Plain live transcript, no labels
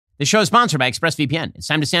The show is sponsored by ExpressVPN. It's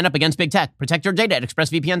time to stand up against big tech. Protect your data at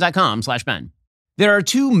expressvpn.com/Ben. There are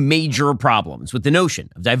two major problems with the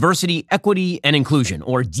notion of diversity, equity, and inclusion,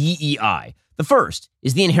 or DEI. The first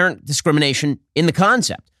is the inherent discrimination in the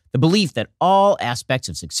concept, the belief that all aspects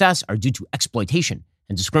of success are due to exploitation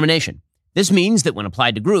and discrimination. This means that when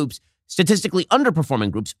applied to groups, statistically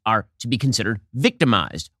underperforming groups are to be considered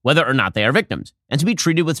victimized, whether or not they are victims, and to be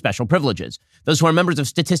treated with special privileges. Those who are members of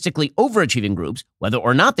statistically overachieving groups, whether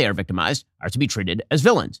or not they are victimized, are to be treated as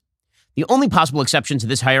villains. The only possible exception to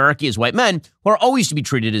this hierarchy is white men, who are always to be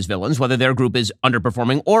treated as villains, whether their group is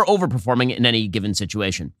underperforming or overperforming in any given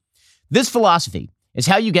situation. This philosophy is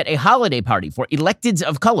how you get a holiday party for electeds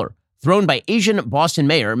of color thrown by Asian Boston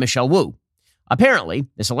Mayor Michelle Wu. Apparently,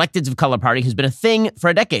 this electeds of color party has been a thing for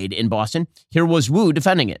a decade in Boston. Here was Wu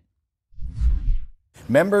defending it.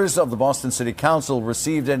 Members of the Boston City Council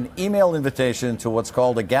received an email invitation to what's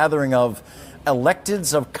called a gathering of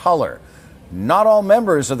electeds of color. Not all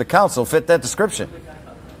members of the council fit that description.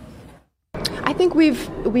 I think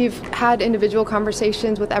we've had individual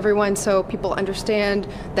conversations with everyone so people understand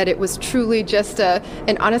that it was truly just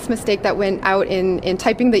an honest mistake that went out in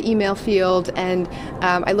typing the email field, and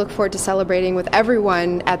I look forward to celebrating with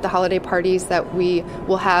everyone at the holiday parties that we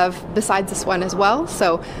will have besides this one as well.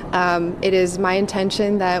 So it is my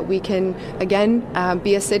intention that we can, again,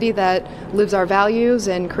 be a city that lives our values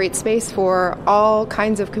and create space for all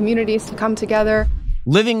kinds of communities to come together.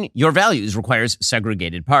 Living your values requires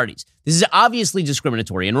segregated parties. This is obviously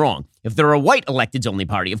discriminatory and wrong. If there were a white electeds-only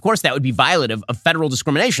party, of course that would be violative of federal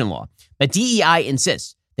discrimination law. But DEI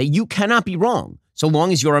insists that you cannot be wrong so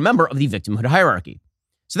long as you're a member of the victimhood hierarchy.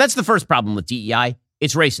 So that's the first problem with DEI.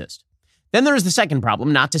 It's racist. Then there is the second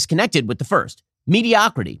problem, not disconnected with the first: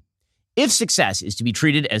 mediocrity. If success is to be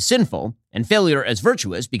treated as sinful and failure as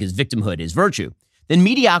virtuous, because victimhood is virtue, then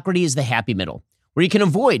mediocrity is the happy middle, where you can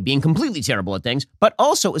avoid being completely terrible at things, but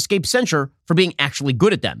also escape censure for being actually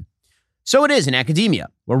good at them. So it is in academia,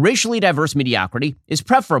 where racially diverse mediocrity is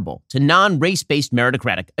preferable to non-race-based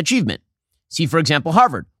meritocratic achievement. See, for example,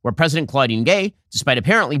 Harvard, where President Claudine Gay, despite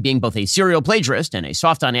apparently being both a serial plagiarist and a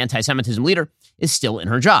soft on anti-Semitism leader, is still in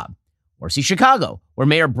her job. Or see Chicago, where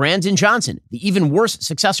Mayor Brandon Johnson, the even worse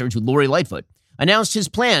successor to Lori Lightfoot, announced his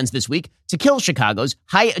plans this week to kill Chicago's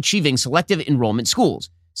high-achieving selective enrollment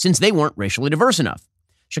schools, since they weren't racially diverse enough.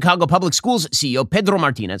 Chicago Public Schools CEO Pedro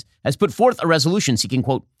Martinez has put forth a resolution seeking,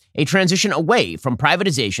 quote, a transition away from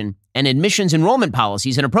privatization and admissions enrollment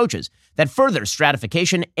policies and approaches that further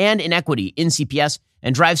stratification and inequity in CPS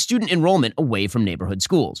and drive student enrollment away from neighborhood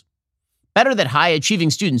schools. Better that high-achieving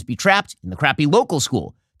students be trapped in the crappy local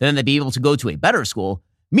school than they be able to go to a better school.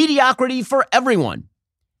 Mediocrity for everyone.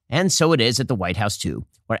 And so it is at the White House, too,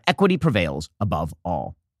 where equity prevails above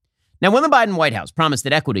all. Now, when the Biden White House promised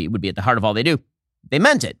that equity would be at the heart of all they do, they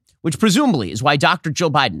meant it, which presumably is why Dr.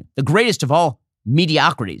 Jill Biden, the greatest of all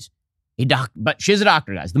mediocrities, but she's a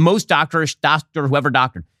doctor, guys, the most doctorish doctor who ever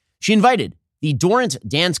doctored, she invited the Dorrance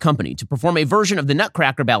Dance Company to perform a version of the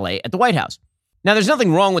Nutcracker Ballet at the White House. Now, there's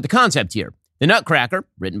nothing wrong with the concept here. The Nutcracker,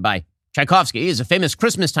 written by Tchaikovsky, is a famous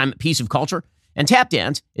Christmas-time piece of culture, and tap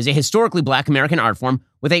dance is a historically Black American art form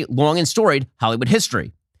with a long and storied Hollywood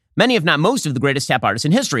history. Many, if not most, of the greatest tap artists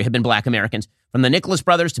in history have been Black Americans, from the Nicholas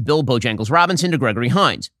Brothers to Bill Bojangles Robinson to Gregory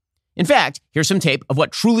Hines. In fact, here's some tape of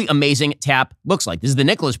what truly amazing tap looks like. This is the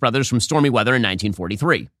Nicholas Brothers from Stormy Weather in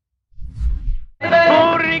 1943.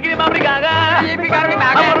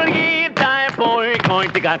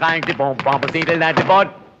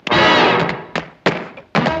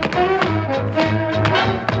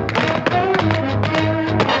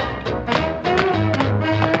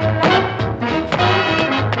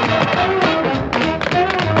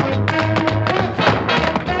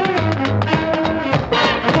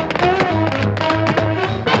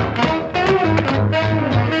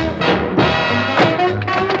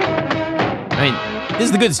 This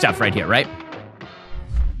is the good stuff right here, right?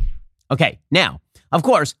 Okay, now, of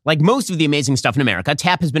course, like most of the amazing stuff in America,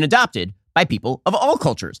 tap has been adopted by people of all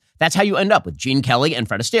cultures. That's how you end up with Gene Kelly and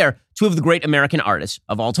Fred Astaire, two of the great American artists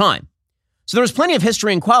of all time. So there was plenty of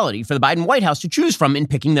history and quality for the Biden White House to choose from in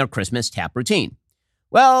picking their Christmas tap routine.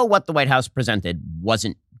 Well, what the White House presented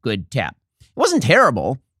wasn't good tap. It wasn't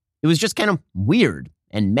terrible. It was just kind of weird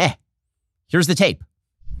and meh. Here's the tape.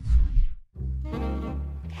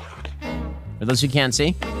 For those who can't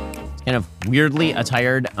see, it's kind of weirdly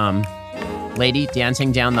attired lady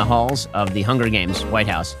dancing down the halls of the Hunger Games White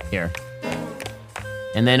House here.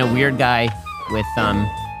 And then a weird guy with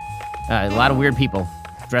a lot of weird people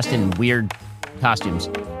dressed in weird costumes.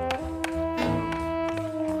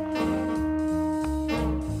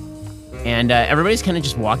 And everybody's kind of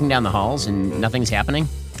just walking down the halls and nothing's happening.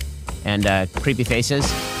 and creepy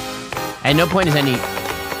faces. At no point is any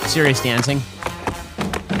serious dancing.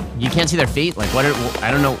 You can't see their feet. Like,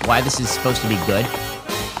 I don't know why this is supposed to be good.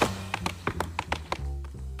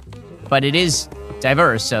 But it is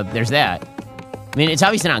diverse, so there's that. I mean, it's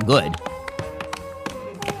obviously not good.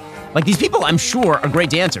 Like, these people, I'm sure, are great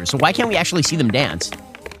dancers, so why can't we actually see them dance?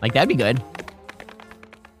 Like, that'd be good.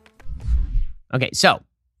 Okay, so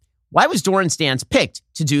why was Doran's dance picked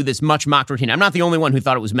to do this much mocked routine? I'm not the only one who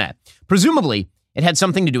thought it was meh. Presumably, it had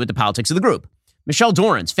something to do with the politics of the group. Michelle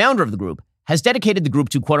Dorrance, founder of the group, has dedicated the group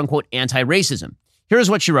to quote-unquote anti-racism. Here's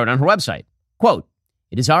what she wrote on her website. Quote,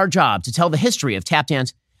 "It is our job to tell the history of tap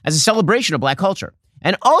dance as a celebration of black culture,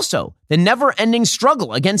 and also the never-ending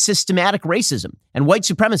struggle against systematic racism and white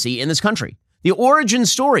supremacy in this country. The origin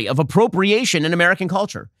story of appropriation in American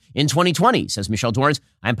culture. In 2020, says Michelle Dorrance,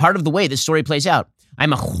 I'm part of the way this story plays out.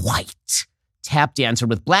 I'm a white tap dancer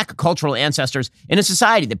with black cultural ancestors in a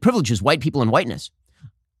society that privileges white people and whiteness.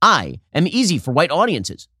 I am easy for white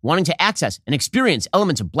audiences wanting to access and experience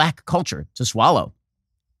elements of black culture to swallow."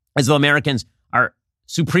 As though Americans are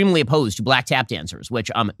supremely opposed to black tap dancers,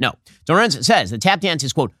 which, no. Dorrance says the tap dance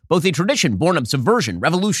is, quote, "both a tradition born of subversion,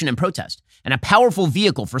 revolution, and protest, and a powerful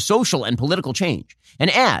vehicle for social and political change," and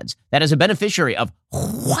adds that as a beneficiary of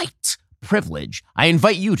white privilege, I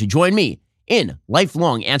invite you to join me in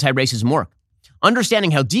lifelong anti-racism work.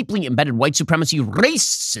 Understanding how deeply embedded white supremacy,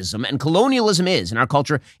 racism, and colonialism is in our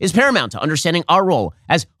culture is paramount to understanding our role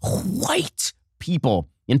as white people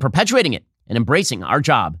in perpetuating it and embracing our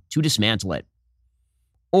job to dismantle it.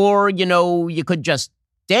 Or, you could just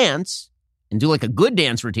dance and do like a good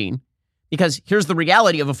dance routine, because here's the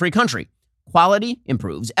reality of a free country. Quality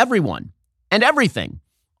improves everyone and everything.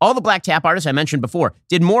 All the black tap artists I mentioned before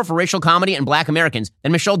did more for racial comedy and black Americans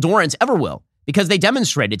than Michelle Dorrance ever will, because they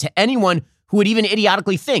demonstrated to anyone who would even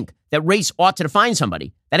idiotically think that race ought to define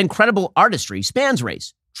somebody that incredible artistry spans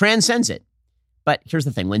race, transcends it. But here's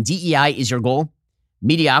the thing. When DEI is your goal,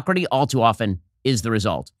 mediocrity all too often is the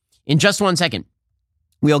result. In just 1 second,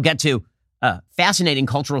 we'll get to a fascinating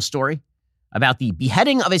cultural story about the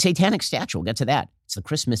beheading of a satanic statue. We'll get to that. It's the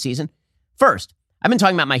Christmas season. First, I've been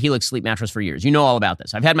talking about my Helix sleep mattress for years. You know all about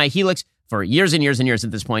this. I've had my Helix for years and years and years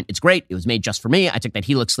at this point. It's great. It was made just for me. I took that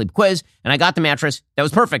Helix sleep quiz, and I got the mattress that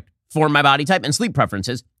was perfect for my body type and sleep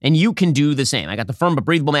preferences, and you can do the same. I got the firm but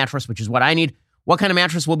breathable mattress, which is what I need. What kind of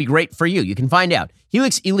mattress will be great for you? You can find out.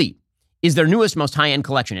 Helix Elite is their newest, most high-end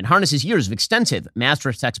collection. It harnesses years of extensive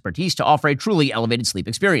mattress expertise to offer a truly elevated sleep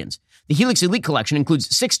experience. The Helix Elite collection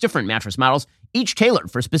includes 6 different mattress models, each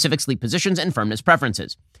tailored for specific sleep positions and firmness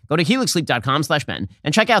preferences. Go to helixsleep.com/Ben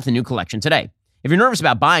and check out the new collection today. If you're nervous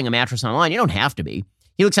about buying a mattress online, you don't have to be.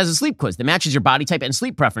 Helix has a sleep quiz that matches your body type and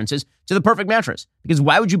sleep preferences to the perfect mattress. Because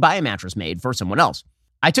why would you buy a mattress made for someone else?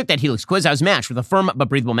 I took that Helix quiz. I was matched with a firm but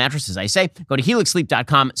breathable mattress, as I say. Go to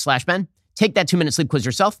helixsleep.com/Ben. Take that 2-minute sleep quiz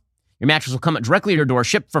yourself. Your mattress will come directly to your door,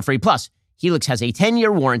 shipped for free. Plus, Helix has a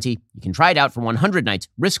 10-year warranty. You can try it out for 100 nights,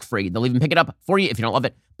 risk-free. They'll even pick it up for you if you don't love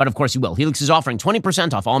it. But of course you will. Helix is offering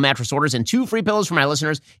 20% off all mattress orders and 2 free pillows for my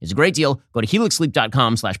listeners. It's a great deal. Go to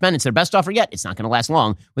helixsleep.com/Ben. It's their best offer yet. It's not going to last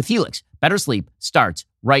long. With Helix, better sleep starts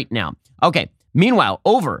right now. Okay. Meanwhile,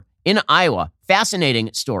 over in Iowa, fascinating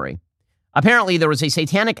story. Apparently, there was a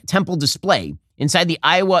satanic temple display inside the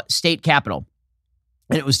Iowa state capitol,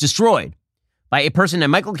 and it was destroyed by a person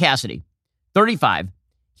named Michael Cassidy, 35.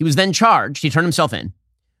 He was then charged, he turned himself in,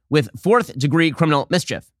 with 4th-degree criminal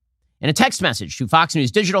mischief. In a text message to Fox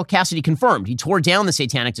News Digital, Cassidy confirmed he tore down the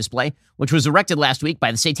satanic display, which was erected last week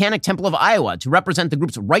by the Satanic Temple of Iowa to represent the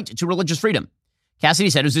group's right to religious freedom. Cassidy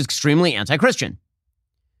said it was extremely anti-Christian.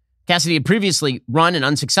 Cassidy had previously run an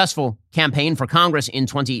unsuccessful campaign for Congress in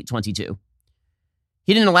 2022.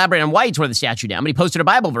 He didn't elaborate on why he tore the statue down, but he posted a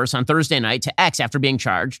Bible verse on Thursday night to X after being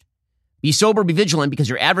charged. Be sober, be vigilant, because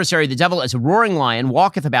your adversary, the devil, as a roaring lion,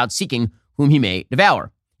 walketh about seeking whom he may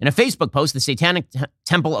devour. In a Facebook post, the Satanic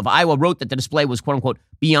Temple of Iowa wrote that the display was, quote-unquote,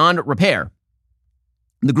 beyond repair.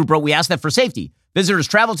 The group wrote, we ask that for safety, visitors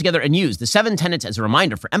travel together and use the 7 tenets as a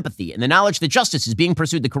reminder for empathy and the knowledge that justice is being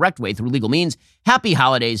pursued the correct way through legal means. Happy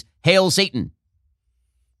holidays. Hail Satan.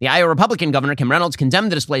 The Iowa Republican Governor, Kim Reynolds,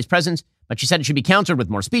 condemned the display's presence, but she said it should be countered with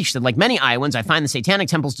more speech. She said, like many Iowans, I find the Satanic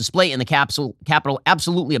Temple's display in the Capitol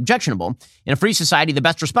absolutely objectionable. In a free society, the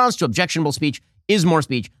best response to objectionable speech is more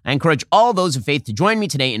speech. I encourage all those of faith to join me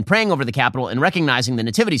today in praying over the Capitol and recognizing the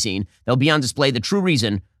nativity scene that will be on display, the true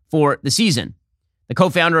reason for the season. The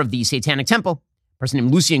co-founder of the Satanic Temple, a person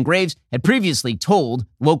named Lucian Graves, had previously told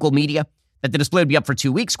local media that the display would be up for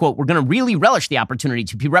 2 weeks. Quote, we're going to really relish the opportunity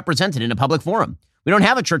to be represented in a public forum. We don't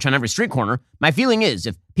have a church on every street corner. My feeling is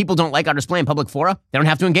if people don't like our display in public fora, they don't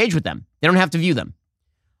have to engage with them. They don't have to view them.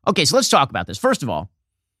 Okay, so let's talk about this. First of all,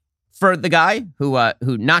 for the guy who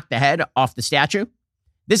knocked the head off the statue,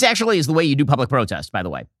 this actually is the way you do public protest, by the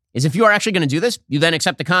way, is if you are actually going to do this, you then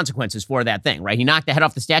accept the consequences for that thing, right? He knocked the head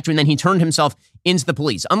off the statue and then he turned himself into the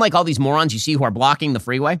police. Unlike all these morons you see who are blocking the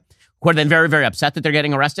freeway, who are then very, very upset that they're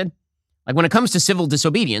getting arrested. Like when it comes to civil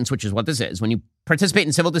disobedience, which is what this is, when you participate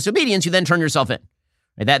in civil disobedience, you then turn yourself in.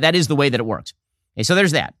 Right? That is the way that it works. Okay, so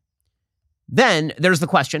there's that. Then there's the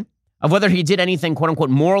question of whether he did anything, quote unquote,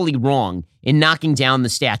 morally wrong in knocking down the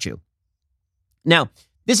statue. Now,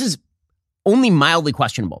 this is only mildly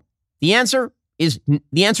questionable. The answer is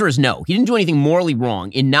no. He didn't do anything morally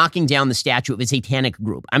wrong in knocking down the statue of a satanic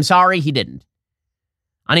group. I'm sorry, he didn't.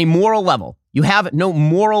 On a moral level, you have no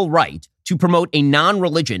moral right to promote a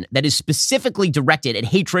non-religion that is specifically directed at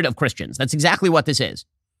hatred of Christians. That's exactly what this is.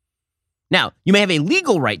 Now, you may have a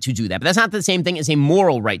legal right to do that, but that's not the same thing as a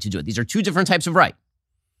moral right to do it. These are two different types of right.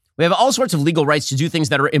 We have all sorts of legal rights to do things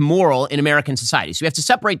that are immoral in American society. So we have to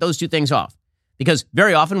separate those two things off. Because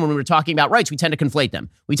very often when we're talking about rights, we tend to conflate them.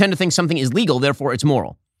 We tend to think something is legal, therefore it's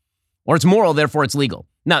moral. Or it's moral, therefore it's legal.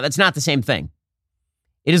 No, that's not the same thing.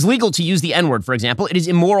 It is legal to use the N-word, for example. It is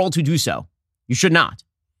immoral to do so. You should not.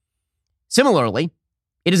 Similarly,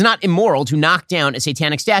 it is not immoral to knock down a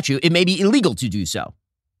satanic statue. It may be illegal to do so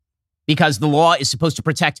because the law is supposed to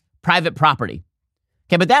protect private property.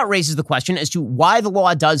 Okay, but that raises the question as to why the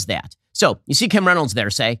law does that. So you see Kim Reynolds there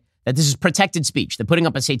say that this is protected speech, that putting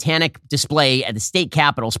up a satanic display at the state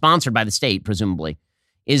capitol, sponsored by the state, presumably,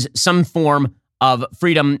 is some form of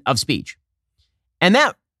freedom of speech. And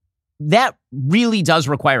that really does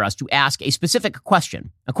require us to ask a specific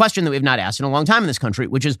question, a question that we have not asked in a long time in this country,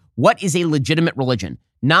 which is, what is a legitimate religion?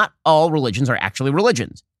 Not all religions are actually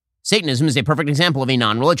religions. Satanism is a perfect example of a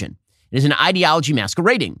non-religion. It is an ideology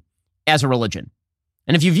masquerading as a religion.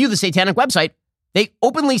 And if you view the satanic website, they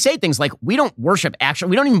openly say things like, we don't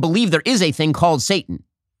even believe there is a thing called Satan.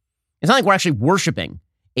 It's not like we're actually worshiping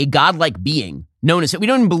a godlike being known as, we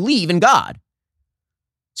don't even believe in God.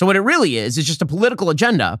 So what it really is just a political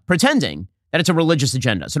agenda pretending that it's a religious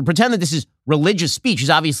agenda. So to pretend that this is religious speech is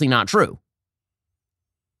obviously not true.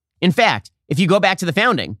 In fact, if you go back to the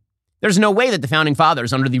founding, there's no way that the founding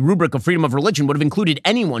fathers, under the rubric of freedom of religion, would have included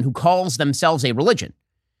anyone who calls themselves a religion.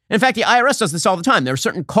 In fact, the IRS does this all the time. There are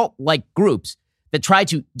certain cult-like groups that try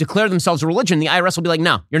to declare themselves a religion. The IRS will be like,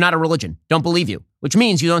 no, you're not a religion. Don't believe you. Which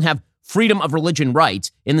means you don't have freedom of religion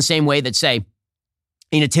rights in the same way that, say,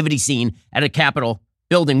 a nativity scene at a Capitol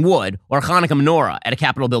building would, or a Hanukkah menorah at a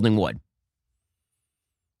Capitol building would.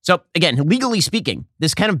 So again, legally speaking,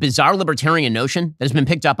 this kind of bizarre libertarian notion that has been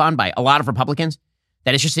picked up on by a lot of Republicans,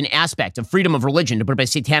 that it's just an aspect of freedom of religion to put up a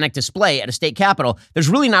satanic display at a state capitol, there's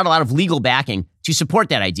really not a lot of legal backing to support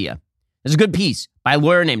that idea. There's a good piece by a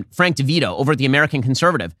lawyer named Frank DeVito over at the American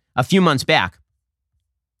Conservative a few months back,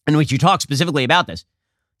 in which he talks specifically about this.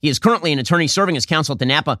 He is currently an attorney serving as counsel at the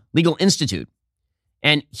Napa Legal Institute,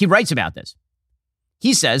 and he writes about this.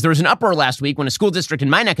 He says there was an uproar last week when a school district in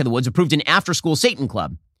my neck of the woods approved an after-school Satan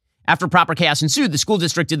club. After proper chaos ensued, the school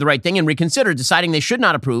district did the right thing and reconsidered, deciding they should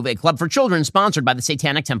not approve a club for children sponsored by the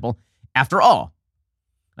Satanic Temple after all.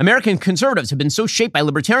 American conservatives have been so shaped by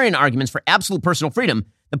libertarian arguments for absolute personal freedom,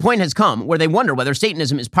 the point has come where they wonder whether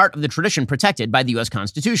Satanism is part of the tradition protected by the U.S.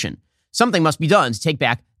 Constitution. Something must be done to take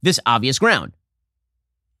back this obvious ground.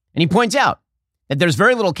 And he points out that there's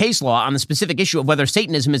very little case law on the specific issue of whether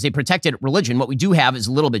Satanism is a protected religion. What we do have is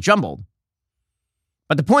a little bit jumbled.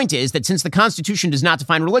 But the point is that since the Constitution does not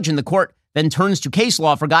define religion, the court then turns to case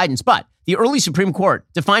law for guidance. But the early Supreme Court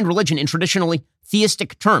defined religion in traditionally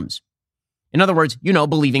theistic terms. In other words,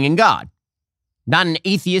 believing in God. Not an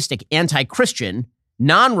atheistic, anti-Christian,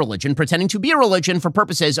 non-religion pretending to be a religion for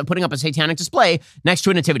purposes of putting up a satanic display next to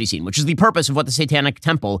a nativity scene, which is the purpose of what the Satanic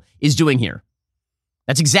Temple is doing here.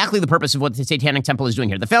 That's exactly the purpose of what the Satanic Temple is doing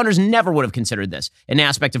here. The founders never would have considered this an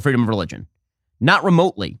aspect of freedom of religion. Not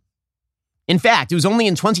remotely. In fact, it was only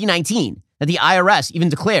in 2019 that the IRS even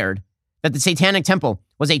declared that the Satanic Temple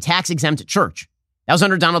was a tax-exempt church. That was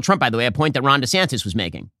under Donald Trump, by the way, a point that Ron DeSantis was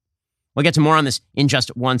making. We'll get to more on this in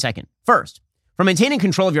just 1 second. First, from maintaining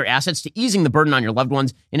control of your assets to easing the burden on your loved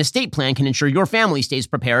ones, an estate plan can ensure your family stays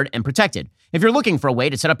prepared and protected. If you're looking for a way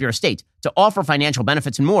to set up your estate, to offer financial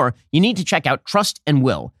benefits and more, you need to check out Trust and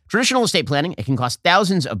Will. Traditional estate planning, it can cost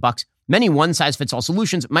thousands of bucks. Many one-size-fits-all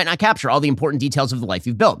solutions might not capture all the important details of the life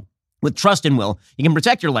you've built. With Trust and Will, you can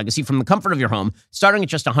protect your legacy from the comfort of your home, starting at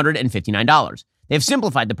just $159. They have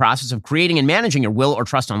simplified the process of creating and managing your will or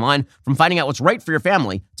trust online, from finding out what's right for your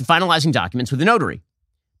family to finalizing documents with a notary.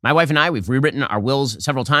 My wife and I, we've rewritten our wills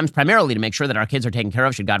several times, primarily to make sure that our kids are taken care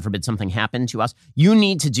of should, God forbid, something happen to us. You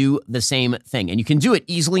need to do the same thing, and you can do it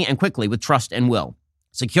easily and quickly with Trust and Will.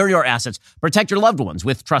 Secure your assets, protect your loved ones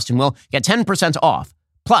with Trust and Will. Get 10% off,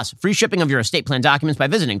 plus free shipping of your estate plan documents by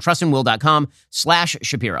visiting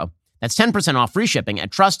trustandwill.com/Shapiro. That's 10% off free shipping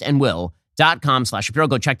at trustandwill.com/Shapiro.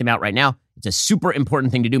 Go check them out right now. It's a super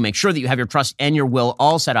important thing to do. Make sure that you have your trust and your will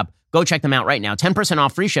all set up. Go check them out right now. 10%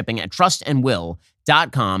 off free shipping at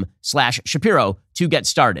trustandwill.com/Shapiro to get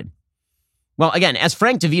started. Well, again, as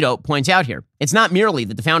Frank DeVito points out here, it's not merely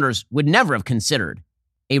that the founders would never have considered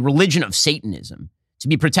a religion of Satanism to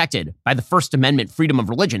be protected by the First Amendment freedom of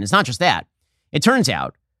religion. It's not just that. It turns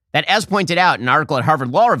out that, as pointed out in an article at Harvard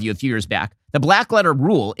Law Review a few years back, the black letter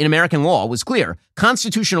rule in American law was clear.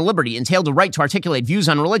 Constitutional liberty entailed a right to articulate views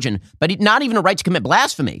on religion, but not even a right to commit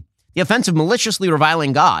blasphemy, the offense of maliciously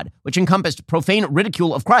reviling God, which encompassed profane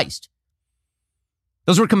ridicule of Christ.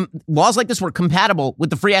 Those were laws like this were compatible with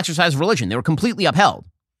the free exercise of religion. They were completely upheld.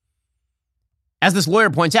 As this lawyer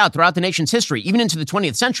points out, throughout the nation's history, even into the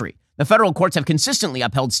 20th century, the federal courts have consistently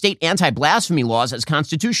upheld state anti-blasphemy laws as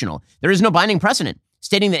constitutional. There is no binding precedent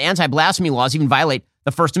stating that anti-blasphemy laws even violate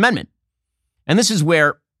the First Amendment. And this is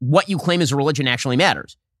where what you claim is a religion actually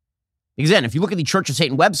matters. Because then, if you look at the Church of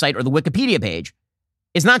Satan website or the Wikipedia page,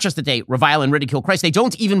 it's not just that they revile and ridicule Christ. They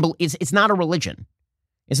don't even, it's not a religion.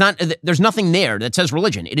 It's not, there's nothing there that says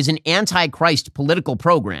religion. It is an anti-Christ political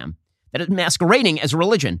program that is masquerading as a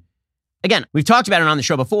religion. Again, we've talked about it on the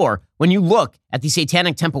show before. When you look at the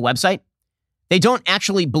Satanic Temple website, they don't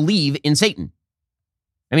actually believe in Satan.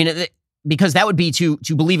 I mean, because that would be to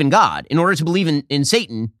believe in God. In order to believe in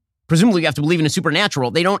Satan, presumably you have to believe in a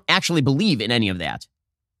supernatural. They don't actually believe in any of that.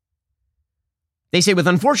 They say with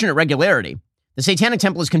unfortunate regularity, the Satanic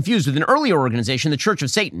Temple is confused with an earlier organization, the Church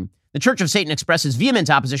of Satan. The Church of Satan expresses vehement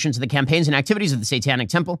opposition to the campaigns and activities of the Satanic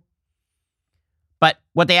Temple. But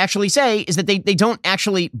what they actually say is that they don't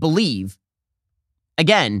actually believe,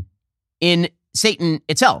 again, in Satan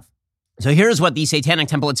itself. So here's what the Satanic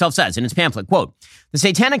Temple itself says in its pamphlet, quote, "The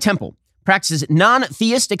Satanic Temple practices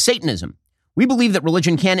non-theistic Satanism. We believe that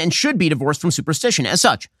religion can and should be divorced from superstition. As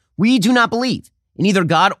such, we do not believe in either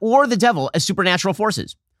God or the devil as supernatural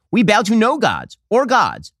forces. We bow to no gods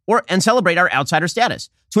and celebrate our outsider status.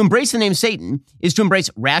 To embrace the name Satan is to embrace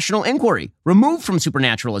rational inquiry, removed from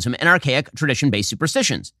supernaturalism and archaic tradition-based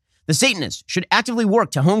superstitions. The Satanists should actively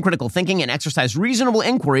work to hone critical thinking and exercise reasonable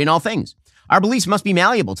inquiry in all things. Our beliefs must be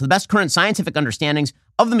malleable to the best current scientific understandings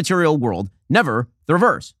of the material world, never the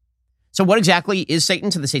reverse." So what exactly is Satan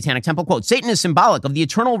to the Satanic Temple? Quote, "Satan is symbolic of the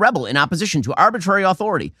eternal rebel in opposition to arbitrary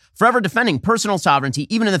authority, forever defending personal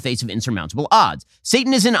sovereignty even in the face of insurmountable odds.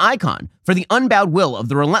 Satan is an icon for the unbowed will of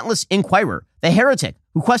the relentless inquirer, the heretic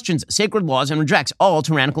who questions sacred laws and rejects all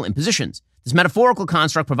tyrannical impositions. This metaphorical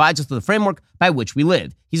construct provides us with a framework by which we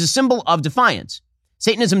live. He's a symbol of defiance.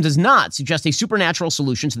 Satanism does not suggest a supernatural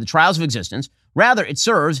solution to the trials of existence. Rather, it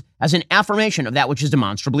serves as an affirmation of that which is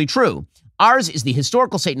demonstrably true. Ours is the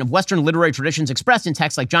historical Satan of Western literary traditions expressed in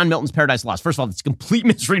texts like John Milton's Paradise Lost." First of all, it's a complete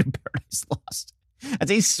misread of Paradise Lost.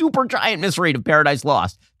 That's a super giant misread of Paradise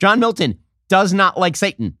Lost. John Milton does not like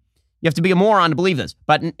Satan. You have to be a moron to believe this,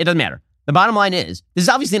 but it doesn't matter. The bottom line is, this is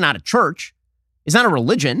obviously not a church. It's not a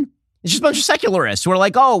religion. It's just a bunch of secularists who are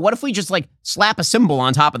like, oh, what if we just slap a symbol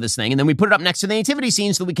on top of this thing and then we put it up next to the nativity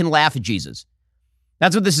scene so that we can laugh at Jesus?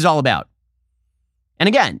 That's what this is all about. And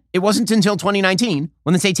again, it wasn't until 2019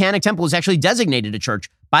 when the Satanic Temple was actually designated a church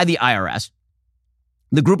by the IRS.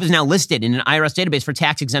 The group is now listed in an IRS database for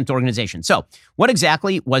tax-exempt organizations. So what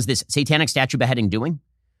exactly was this satanic statue beheading doing?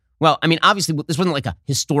 Well, I mean, obviously, this wasn't like a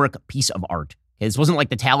historic piece of art. Okay? This wasn't like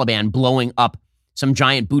the Taliban blowing up some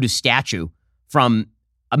giant Buddhist statue from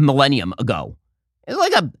a millennium ago. It was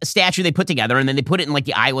like a statue they put together, and then they put it in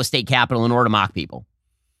the Iowa State Capitol in order to mock people.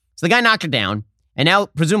 So the guy knocked it down, and now,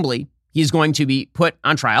 presumably, he's going to be put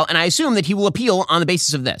on trial, and I assume that he will appeal on the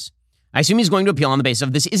basis of this. I assume he's going to appeal on the basis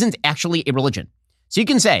of this isn't actually a religion. So you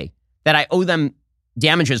can say that I owe them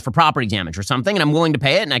damages for property damage or something, and I'm willing to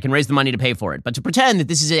pay it, and I can raise the money to pay for it. But to pretend that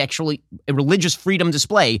this is actually a religious freedom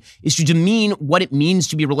display is to demean what it means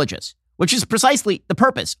to be religious, which is precisely the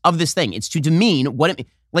purpose of this thing. It's to demean what it means.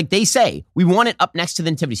 Like they say, we want it up next to the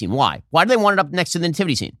nativity scene. Why? Why do they want it up next to the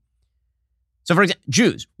nativity scene? So for example,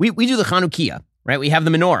 Jews, we do the Chanukiah, right? We have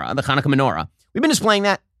the menorah, the Hanukkah menorah. We've been displaying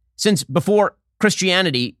that since before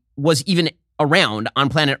Christianity was even around on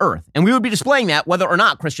planet Earth. And we would be displaying that whether or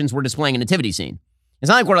not Christians were displaying a nativity scene. It's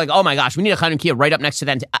not like we're like, oh my gosh, we need a Chanukiah right up next to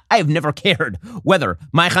that. I have never cared whether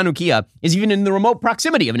my Chanukiah is even in the remote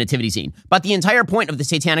proximity of a nativity scene. But the entire point of the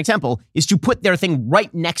Satanic Temple is to put their thing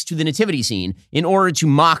right next to the nativity scene in order to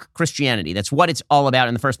mock Christianity. That's what it's all about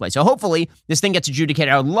in the first place. So hopefully this thing gets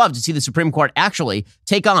adjudicated. I would love to see the Supreme Court actually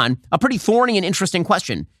take on a pretty thorny and interesting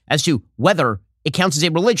question as to whether it counts as a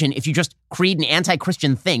religion if you just create an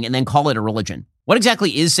anti-Christian thing and then call it a religion. What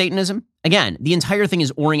exactly is Satanism? Again, the entire thing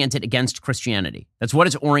is oriented against Christianity. That's what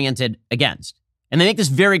it's oriented against. And they make this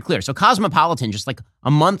very clear. So Cosmopolitan, just like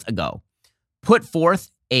a month ago, put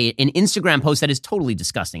forth an Instagram post that is totally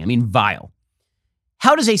disgusting. I mean, vile.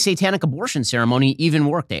 How does a satanic abortion ceremony even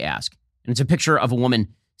work, they ask. And it's a picture of a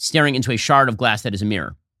woman staring into a shard of glass that is a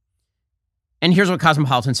mirror. And here's what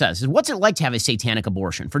Cosmopolitan says. What's it like to have a satanic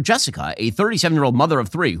abortion? For Jessica, a 37-year-old mother of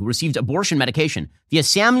 3 who received abortion medication via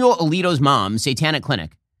Samuel Alito's mom's satanic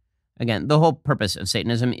clinic. Again, the whole purpose of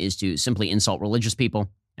Satanism is to simply insult religious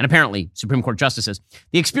people. And apparently, Supreme Court justices.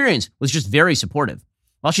 The experience was just very supportive.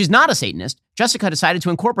 While she's not a Satanist, Jessica decided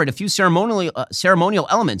to incorporate a few ceremonial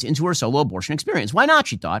elements into her solo abortion experience. Why not,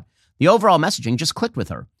 she thought. The overall messaging just clicked with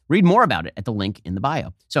her. Read more about it at the link in the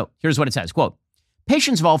bio. So here's what it says, quote,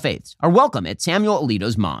 patients of all faiths are welcome at Samuel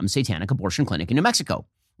Alito's mom's satanic abortion clinic in New Mexico.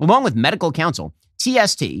 Along with medical counsel,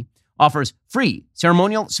 TST offers free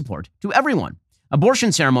ceremonial support to everyone.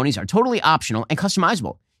 Abortion ceremonies are totally optional and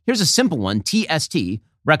customizable. Here's a simple one TST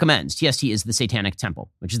recommends. TST is the Satanic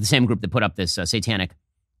Temple, which is the same group that put up this satanic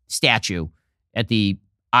statue at the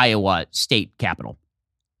Iowa state capitol.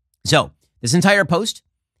 So this entire post,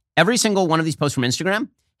 every single one of these posts from Instagram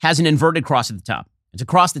has an inverted cross at the top. It's a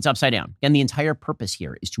cross that's upside down. And the entire purpose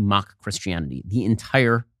here is to mock Christianity. The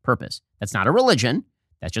entire purpose. That's not a religion.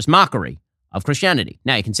 That's just mockery of Christianity.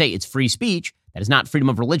 Now, you can say it's free speech. That is not freedom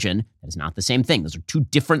of religion. That is not the same thing. Those are two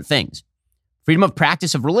different things. Freedom of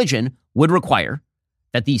practice of religion would require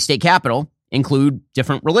that the state capitol include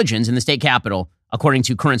different religions in the state capitol according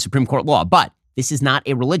to current Supreme Court law. But this is not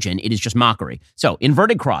a religion. It is just mockery. So,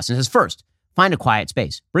 inverted cross. And it says, first, find a quiet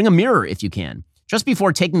space. Bring a mirror if you can. Just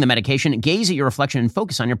before taking the medication, gaze at your reflection and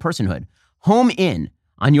focus on your personhood. Home in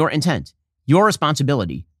on your intent, your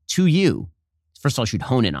responsibility to you. First of all, you should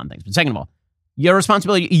hone in on things. But second of all, your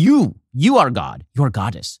responsibility, you are God, your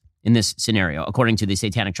goddess in this scenario, according to the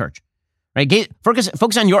Satanic Church. Right?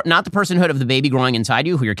 Focus on your, not the personhood of the baby growing inside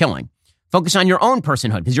you who you're killing. Focus on your own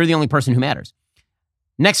personhood because you're the only person who matters.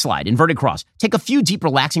 Next slide, inverted cross. Take a few deep,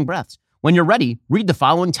 relaxing breaths. When you're ready, read the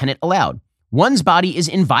following tenet aloud. One's body is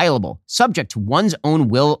inviolable, subject to one's own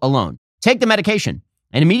will alone. Take the medication,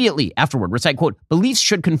 and immediately afterward recite, quote, beliefs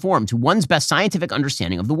should conform to one's best scientific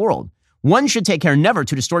understanding of the world. One should take care never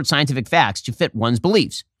to distort scientific facts to fit one's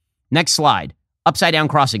beliefs. Next slide, upside down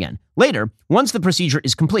cross again. Later, once the procedure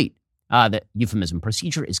is complete, the euphemism,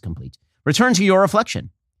 procedure is complete, return to your reflection.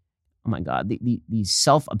 Oh my God, the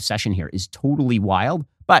self-obsession here is totally wild,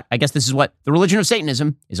 but I guess this is what the religion of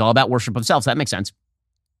Satanism is all about, worship of self, so that makes sense.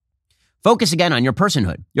 Focus again on your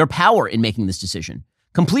personhood, your power in making this decision.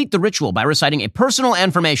 Complete the ritual by reciting a personal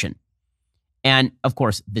affirmation. And, of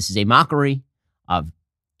course, this is a mockery of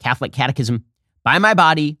Catholic catechism. By my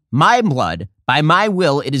body, my blood, by my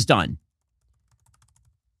will, it is done.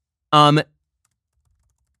 That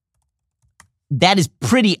is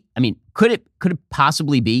pretty, I mean, could it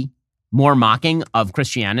possibly be more mocking of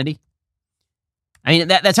Christianity? I mean,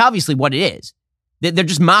 that's obviously what it is. They're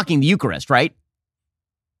just mocking the Eucharist, right?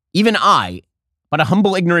 Even I, but a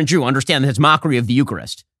humble, ignorant Jew, understand that it's mockery of the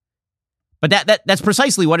Eucharist. But that's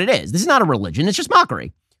precisely what it is. This is not a religion. It's just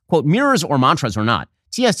mockery. Quote, mirrors or mantras or not.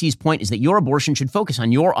 TST's point is that your abortion should focus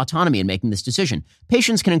on your autonomy in making this decision.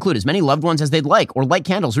 Patients can include as many loved ones as they'd like, or light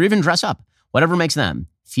candles, or even dress up. Whatever makes them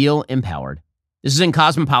feel empowered. This is in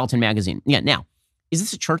Cosmopolitan magazine. Yeah, now, is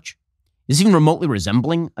this a church? Is this even remotely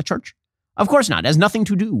resembling a church? Of course not. It has nothing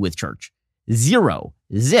to do with church. Zero.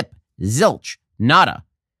 Zip. Zilch. Nada.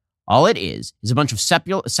 All it is a bunch of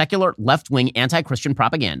secular left-wing anti-Christian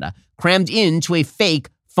propaganda crammed into a fake,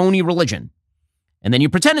 phony religion. And then you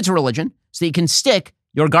pretend it's a religion so that you can stick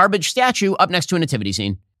your garbage statue up next to a nativity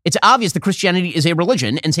scene. It's obvious that Christianity is a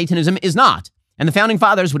religion and Satanism is not. And the founding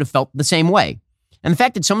fathers would have felt the same way. And the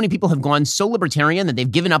fact that so many people have gone so libertarian that they've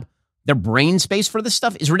given up their brain space for this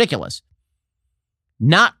stuff is ridiculous.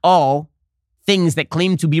 Not all things that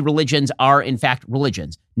claim to be religions are, in fact,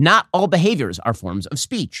 religions. Not all behaviors are forms of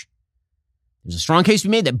speech. There's a strong case to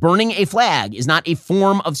be made that burning a flag is not a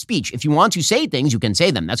form of speech. If you want to say things, you can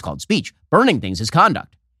say them. That's called speech. Burning things is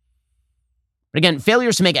conduct. But again,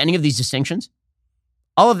 failures to make any of these distinctions,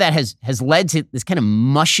 all of that has led to this kind of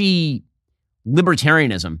mushy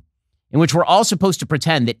libertarianism in which we're all supposed to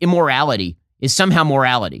pretend that immorality is somehow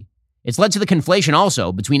morality. It's led to the conflation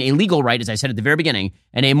also between a legal right, as I said at the very beginning,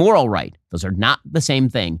 and a moral right. Those are not the same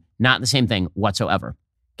thing, not the same thing whatsoever.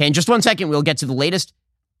 Okay, in just 1 second, we'll get to the latest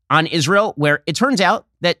on Israel, where it turns out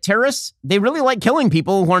that terrorists, they really like killing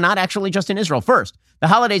people who are not actually just in Israel. First, the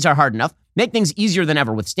holidays are hard enough. Make things easier than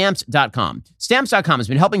ever with Stamps.com. Stamps.com has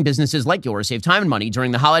been helping businesses like yours save time and money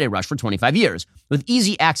during the holiday rush for 25 years with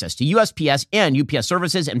easy access to USPS and UPS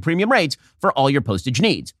services and premium rates for all your postage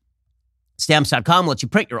needs. Stamps.com lets you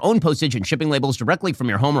print your own postage and shipping labels directly from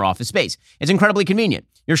your home or office space. It's incredibly convenient.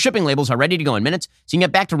 Your shipping labels are ready to go in minutes, so you can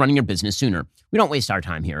get back to running your business sooner. We don't waste our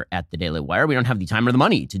time here at the Daily Wire. We don't have the time or the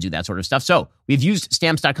money to do that sort of stuff, so we've used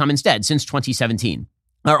Stamps.com instead since 2017.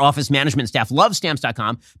 Our office management staff loves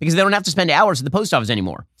Stamps.com because they don't have to spend hours at the post office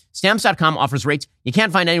anymore. Stamps.com offers rates you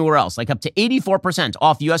can't find anywhere else, like up to 84%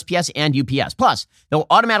 off USPS and UPS. Plus, they'll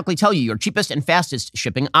automatically tell you your cheapest and fastest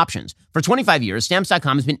shipping options. For 25 years,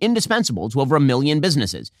 Stamps.com has been indispensable to over 1 million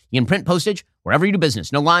businesses. You can print postage wherever you do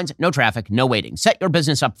business. No lines, no traffic, no waiting. Set your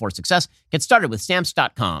business up for success. Get started with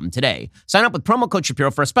Stamps.com today. Sign up with promo code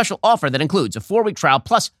Shapiro for a special offer that includes a 4-week trial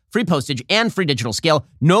plus free postage and free digital scale.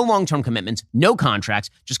 No long-term commitments, no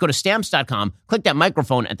contracts. Just go to Stamps.com, click that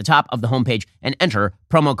microphone at the top of the homepage, and enter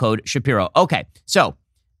promo code Shapiro. Okay, so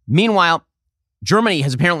meanwhile, Germany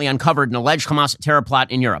has apparently uncovered an alleged Hamas terror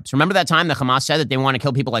plot in Europe. So remember that time that Hamas said that they want to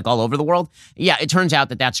kill people like all over the world? Yeah, it turns out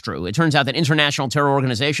that that's true. It turns out that international terror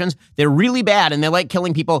organizations, they're really bad and they like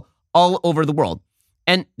killing people all over the world.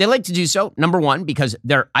 And they like to do so, number one, because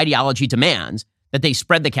their ideology demands that they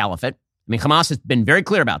spread the caliphate. I mean, Hamas has been very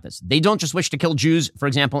clear about this. They don't just wish to kill Jews, for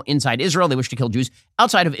example, inside Israel. They wish to kill Jews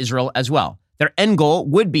outside of Israel as well. Their end goal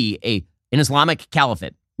would be an Islamic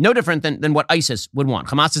caliphate. No different than what ISIS would want.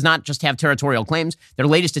 Hamas does not just have territorial claims. Their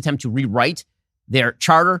latest attempt to rewrite their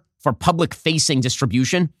charter for public-facing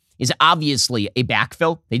distribution is obviously a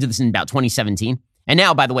backfill. They did this in about 2017. And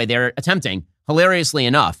now, by the way, they're attempting, hilariously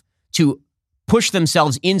enough, to push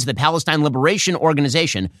themselves into the Palestine Liberation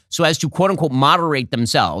Organization so as to, quote-unquote, moderate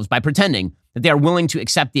themselves by pretending that they are willing to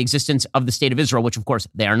accept the existence of the State of Israel, which, of course,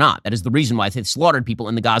 they are not. That is the reason why they've slaughtered people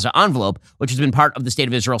in the Gaza envelope, which has been part of the State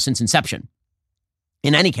of Israel since inception.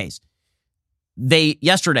 In any case, they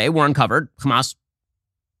yesterday were uncovered. Hamas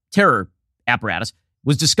terror apparatus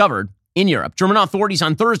was discovered in Europe. German authorities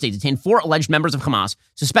on Thursday detained 4 alleged members of Hamas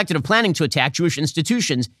suspected of planning to attack Jewish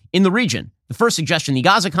institutions in the region. The first suggestion, the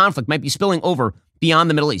Gaza conflict might be spilling over beyond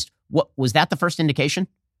the Middle East. What was that the first indication?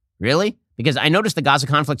 Really? Because I noticed the Gaza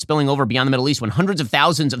conflict spilling over beyond the Middle East when hundreds of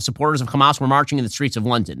thousands of supporters of Hamas were marching in the streets of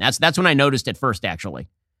London. That's when I noticed it first, actually,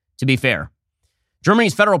 to be fair.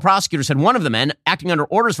 Germany's federal prosecutor said one of the men, acting under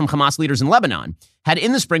orders from Hamas leaders in Lebanon, had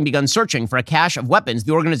in the spring begun searching for a cache of weapons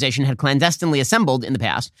the organization had clandestinely assembled in the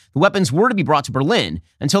past. The weapons were to be brought to Berlin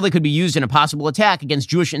until they could be used in a possible attack against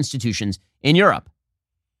Jewish institutions in Europe.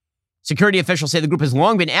 Security officials say the group has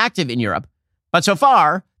long been active in Europe, but so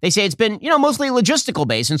far, they say it's been, mostly a logistical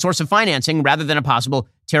base and source of financing rather than a possible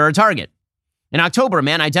terror target. In October, a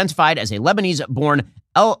man identified as a Lebanese-born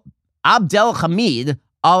Abdelhamid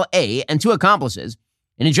Al-A and 2 accomplices,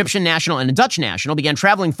 an Egyptian national and a Dutch national, began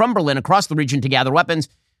traveling from Berlin across the region to gather weapons,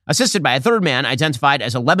 assisted by a 3rd man identified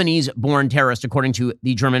as a Lebanese-born terrorist, according to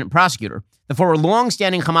the German prosecutor. The 4 were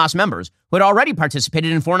long-standing Hamas members who had already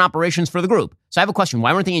participated in foreign operations for the group. So I have a question.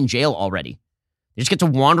 Why weren't they in jail already? They just get to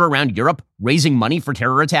wander around Europe raising money for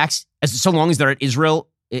terror attacks so long as they're at Israel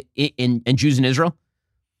and Jews in Israel?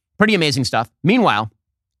 Pretty amazing stuff. Meanwhile,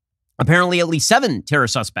 apparently, at least 7 terror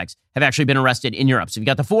suspects have actually been arrested in Europe. So you've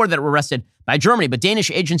got the 4 that were arrested by Germany, but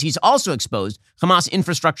Danish agencies also exposed Hamas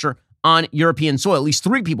infrastructure on European soil. At least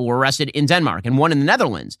 3 people were arrested in Denmark and 1 in the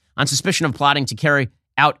Netherlands on suspicion of plotting to carry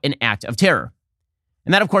out an act of terror.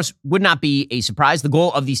 And that, of course, would not be a surprise. The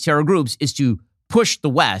goal of these terror groups is to push the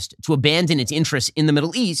West to abandon its interests in the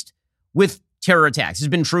Middle East with terror attacks. It's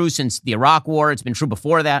been true since the Iraq War. It's been true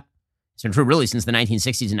before that. It's been true really since the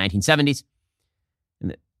 1960s and 1970s.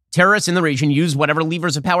 And terrorists in the region use whatever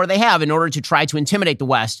levers of power they have in order to try to intimidate the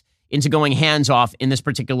West into going hands-off in this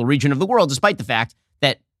particular region of the world, despite the fact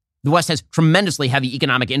that the West has tremendously heavy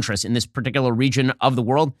economic interests in this particular region of the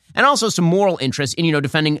world, and also some moral interests in,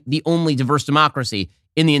 defending the only diverse democracy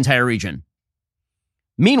in the entire region.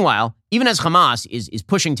 Meanwhile, even as Hamas is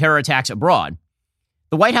pushing terror attacks abroad,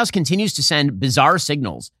 the White House continues to send bizarre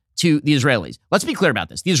signals to the Israelis. Let's be clear about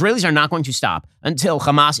this. The Israelis are not going to stop until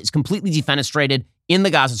Hamas is completely defenestrated in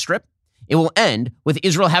the Gaza Strip. It will end with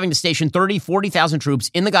Israel having to station 30,000, 40,000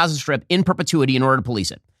 troops in the Gaza Strip in perpetuity in order to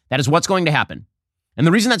police it. That is what's going to happen. And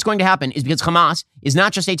the reason that's going to happen is because Hamas is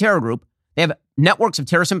not just a terror group. They have networks of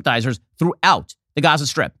terror sympathizers throughout the Gaza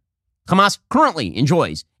Strip. Hamas currently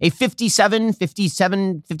enjoys a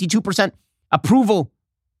 52% approval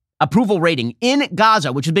rating in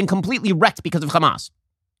Gaza, which has been completely wrecked because of Hamas.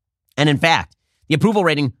 And in fact, the approval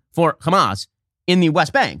rating for Hamas in the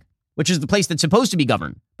West Bank which is the place that's supposed to be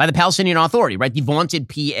governed by the Palestinian Authority, right? The vaunted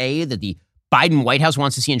PA that the Biden White House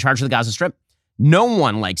wants to see in charge of the Gaza Strip. No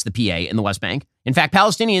one likes the PA in the West Bank. In fact,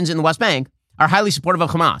 Palestinians in the West Bank are highly supportive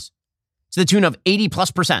of Hamas to the tune of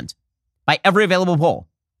 80+% by every available poll.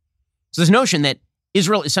 So this notion that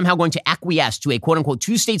Israel is somehow going to acquiesce to a quote-unquote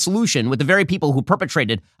two-state solution with the very people who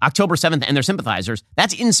perpetrated October 7th and their sympathizers,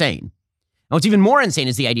 that's insane. And what's even more insane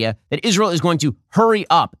is the idea that Israel is going to hurry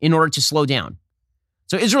up in order to slow down.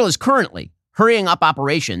 So Israel is currently hurrying up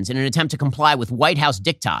operations in an attempt to comply with White House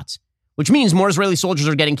diktats, which means more Israeli soldiers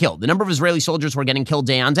are getting killed. The number of Israeli soldiers who are getting killed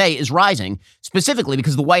day on day is rising, specifically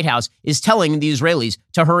because the White House is telling the Israelis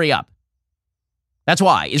to hurry up. That's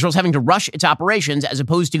why Israel's having to rush its operations as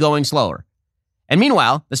opposed to going slower. And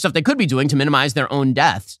meanwhile, the stuff they could be doing to minimize their own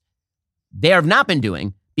deaths, they have not been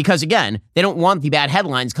doing because, again, they don't want the bad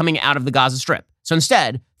headlines coming out of the Gaza Strip. So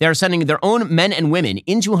instead, they are sending their own men and women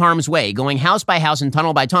into harm's way, going house by house and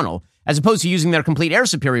tunnel by tunnel, as opposed to using their complete air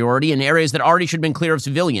superiority in areas that already should have been clear of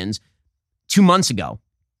civilians 2 months ago.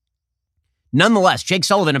 Nonetheless, Jake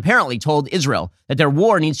Sullivan apparently told Israel that their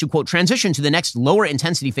war needs to, quote, transition to the next lower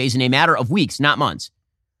intensity phase in a matter of weeks, not months.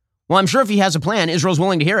 Well, I'm sure if he has a plan, Israel's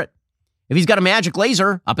willing to hear it. If he's got a magic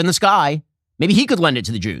laser up in the sky, maybe he could lend it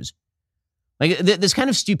to the Jews. Like this kind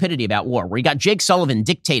of stupidity about war, where you got Jake Sullivan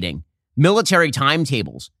dictating military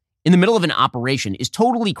timetables in the middle of an operation is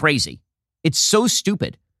totally crazy. It's so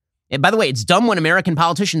stupid. And by the way, it's dumb when American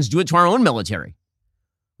politicians do it to our own military.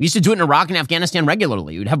 We used to do it in Iraq and Afghanistan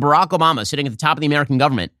regularly. We'd have Barack Obama sitting at the top of the American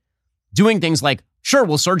government doing things like, sure,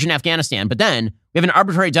 we'll surge in Afghanistan, but then we have an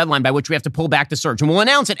arbitrary deadline by which we have to pull back the surge, and we'll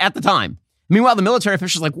announce it at the time. Meanwhile, the military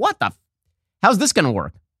officials are like, what the how's this going to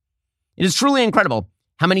work? It is truly incredible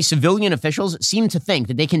how many civilian officials seem to think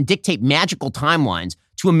that they can dictate magical timelines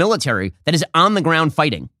to a military that is on the ground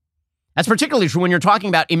fighting. That's particularly true when you're talking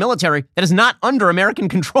about a military that is not under American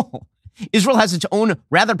control. Israel has its own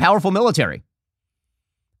rather powerful military.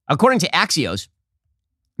 According to Axios,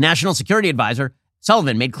 National Security Advisor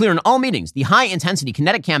Sullivan made clear in all meetings the high-intensity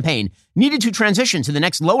kinetic campaign needed to transition to the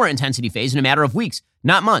next lower-intensity phase in a matter of weeks,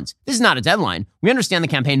 not months. This is not a deadline. We understand the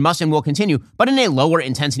campaign must and will continue, but in a lower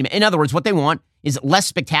intensity. In other words, what they want is less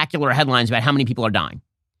spectacular headlines about how many people are dying.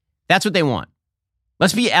 That's what they want.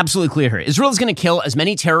 Let's be absolutely clear here. Israel is going to kill as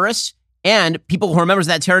many terrorists and people who are members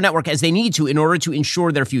of that terror network as they need to in order to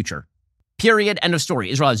ensure their future. Period. End of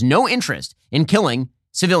story. Israel has no interest in killing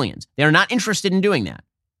civilians. They are not interested in doing that.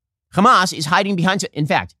 Hamas is hiding behind, in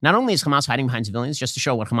fact, not only is Hamas hiding behind civilians, just to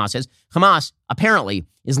show what Hamas is, Hamas apparently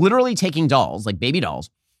is literally taking dolls, like baby dolls,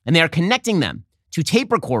 and they are connecting them to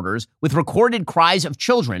tape recorders with recorded cries of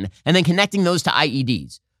children and then connecting those to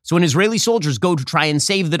IEDs. So when Israeli soldiers go to try and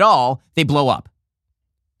save the doll, they blow up.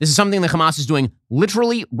 This is something that Hamas is doing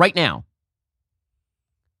literally right now.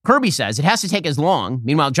 Kirby says it has to take as long.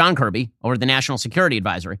 Meanwhile, John Kirby, over at the National Security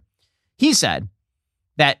Advisory, he said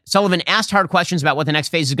that Sullivan asked hard questions about what the next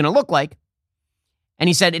phase is going to look like. And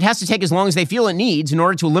he said it has to take as long as they feel it needs in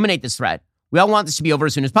order to eliminate this threat. We all want this to be over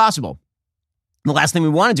as soon as possible. The last thing we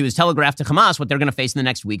want to do is telegraph to Hamas what they're going to face in the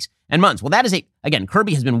next weeks and months. Well, that is again,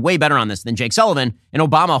 Kirby has been way better on this than Jake Sullivan, an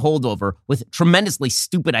Obama holdover with tremendously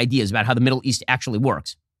stupid ideas about how the Middle East actually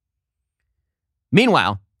works.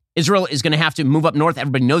 Meanwhile, Israel is going to have to move up north.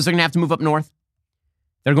 Everybody knows they're going to have to move up north.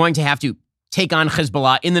 They're going to have to take on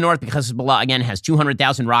Hezbollah in the north because Hezbollah, again, has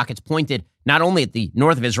 200,000 rockets pointed not only at the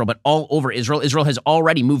north of Israel, but all over Israel. Israel has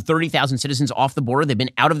already moved 30,000 citizens off the border. They've been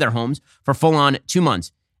out of their homes for full on 2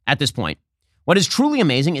 months at this point. What is truly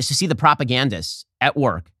amazing is to see the propagandists at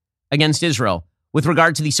work against Israel with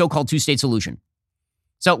regard to the so-called two-state solution.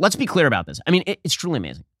 So let's be clear about this. I mean, it's truly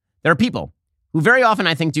amazing. There are people who very often,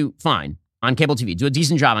 I think, do fine on cable TV, do a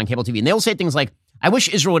decent job on cable TV, and they'll say things like, I wish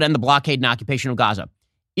Israel would end the blockade and occupation of Gaza.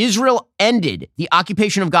 Israel ended the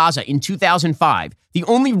occupation of Gaza in 2005. The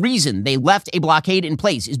only reason they left a blockade in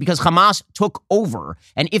place is because Hamas took over.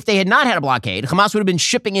 And if they had not had a blockade, Hamas would have been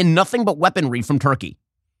shipping in nothing but weaponry from Turkey.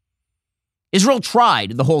 Israel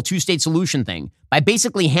tried the whole two-state solution thing by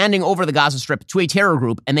basically handing over the Gaza Strip to a terror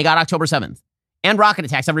group, and they got October 7th. And rocket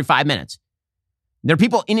attacks every 5 minutes. There are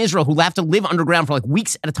people in Israel who have to live underground for like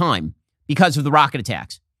weeks at a time because of the rocket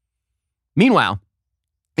attacks. Meanwhile,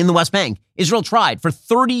 in the West Bank, Israel tried for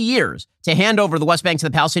 30 years to hand over the West Bank to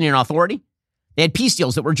the Palestinian Authority. They had peace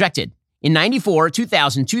deals that were rejected in 94,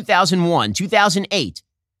 2000, 2001, 2008.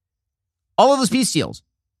 All of those peace deals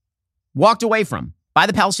walked away from by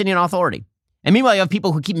the Palestinian Authority. And meanwhile, you have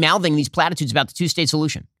people who keep mouthing these platitudes about the two-state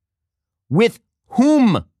solution. With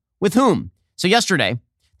whom? With whom? So yesterday,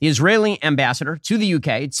 the Israeli ambassador to the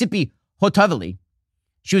UK, Tzipi Hotovely,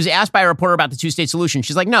 she was asked by a reporter about the two-state solution.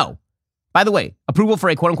 She's like, no, By the way, approval for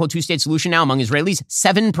a quote-unquote two-state solution now among Israelis,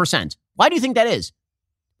 7%. Why do you think that is?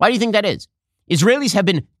 Why do you think that is? Israelis have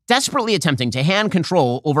been desperately attempting to hand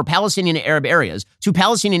control over Palestinian Arab areas to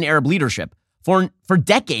Palestinian Arab leadership for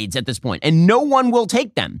decades at this point, and no one will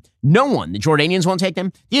take them. No one. The Jordanians won't take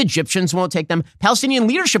them. The Egyptians won't take them. Palestinian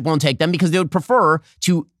leadership won't take them because they would prefer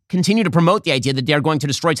to continue to promote the idea that they're going to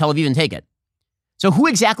destroy Tel Aviv and take it. So who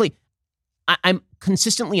exactly? I'm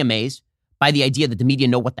consistently amazed by the idea that the media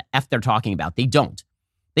know what the F they're talking about. They don't.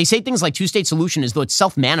 They say things like two-state solution as though it's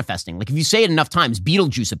self-manifesting. Like if you say it enough times,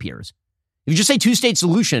 Beetlejuice appears. If you just say two-state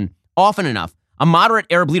solution often enough, a moderate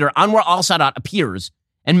Arab leader, Anwar al-Sadat, appears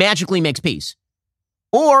and magically makes peace.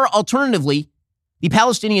 Or alternatively, the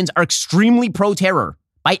Palestinians are extremely pro-terror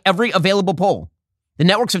by every available poll. The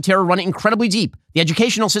networks of terror run incredibly deep. The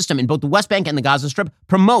educational system in both the West Bank and the Gaza Strip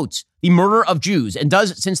promotes the murder of Jews and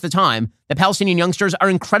does since the time that Palestinian youngsters are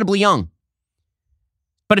incredibly young.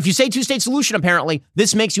 But if you say two-state solution, apparently,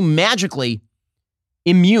 this makes you magically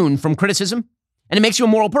immune from criticism, and it makes you a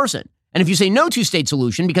moral person. And if you say no two-state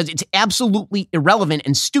solution, because it's absolutely irrelevant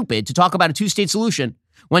and stupid to talk about a two-state solution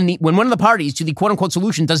when one of the parties to the quote-unquote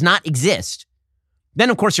solution does not exist, then,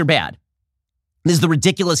 of course, you're bad. This is the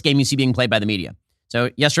ridiculous game you see being played by the media. So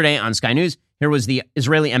yesterday on Sky News, here was the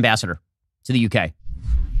Israeli ambassador to the UK.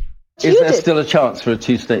 Is there still a chance for a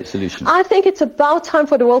two-state solution? I think it's about time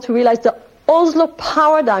for the world to realize the Oslo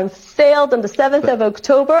paradigm failed on the 7th of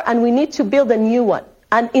October, and we need to build a new one.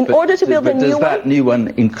 And in order to build a new one... Does that new one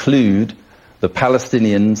include the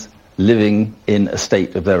Palestinians living in a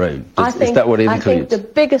state of their own? Is that what it includes? I think the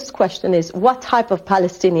biggest question is what type of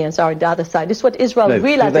Palestinians are on the other side. This is what Israel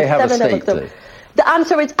realized on the 7th of October. The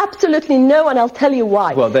answer is absolutely no, and I'll tell you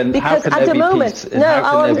why. Well, then because how can at there the be moment, peace? no,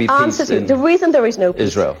 I'll answer you. The reason there is no peace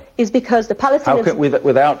Israel is because the Palestinians... How can,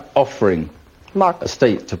 without offering a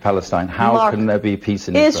state to Palestine, how can there be peace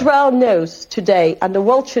in Israel? Israel knows today, and the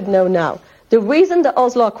world should know now, the reason the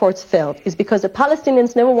Oslo Accords failed is because the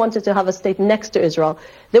Palestinians never wanted to have a state next to Israel.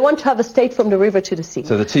 They want to have a state from the river to the sea.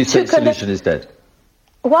 So the two-state solution is dead?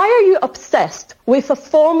 Why are you obsessed with a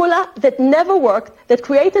formula that never worked, that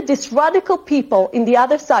created these radical people in the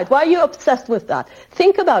other side? Why are you obsessed with that?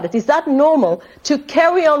 Think about it. Is that normal to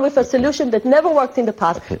carry on with a solution that never worked in the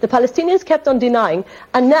past? Okay. The Palestinians kept on denying,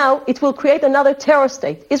 and now it will create another terror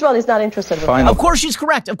state. Israel is not interested in that. Of course she's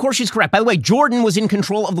correct. Of course she's correct. By the way, Jordan was in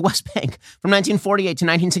control of the West Bank from 1948 to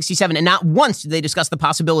 1967, and not once did they discuss the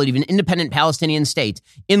possibility of an independent Palestinian state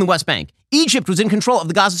in the West Bank. Egypt was in control of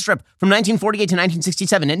the Gaza Strip from 1948 to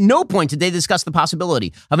 1967. At no point did they discuss the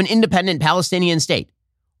possibility of an independent Palestinian state.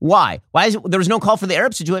 Why? There was no call for the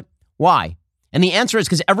Arabs to do it? Why? And the answer is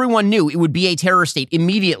because everyone knew it would be a terror state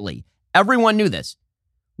immediately. Everyone knew this.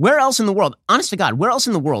 Where else in the world, honest to God, where else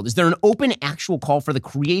in the world is there an open actual call for the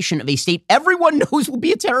creation of a state everyone knows will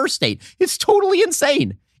be a terror state? It's totally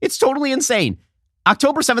insane. It's totally insane.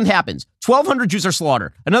 October 7th happens. 1,200 Jews are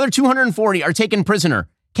slaughtered. Another 240 are taken prisoner,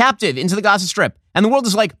 captive into the Gaza Strip. And the world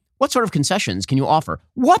is like, what sort of concessions can you offer?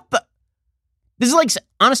 What the? This is like,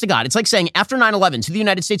 honest to God, it's like saying after 9/11 to the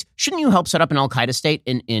United States, shouldn't you help set up an al-Qaeda state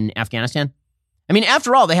in Afghanistan? I mean,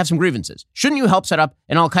 after all, they have some grievances. Shouldn't you help set up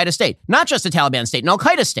an al-Qaeda state? Not just a Taliban state, an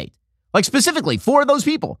al-Qaeda state. Like specifically for those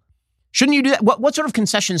people. Shouldn't you do that? What sort of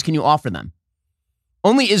concessions can you offer them?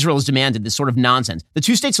 Only Israel has demanded this sort of nonsense. The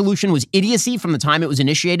two-state solution was idiocy from the time it was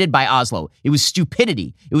initiated by Oslo. It was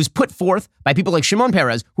stupidity. It was put forth by people like Shimon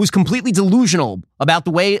Peres, who was completely delusional about the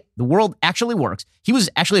way the world actually works. He was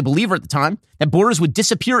actually a believer at the time that borders would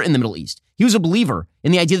disappear in the Middle East. He was a believer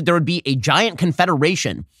in the idea that there would be a giant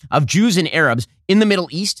confederation of Jews and Arabs in the Middle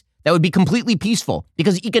East that would be completely peaceful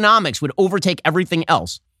because economics would overtake everything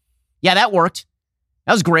else. Yeah, that worked.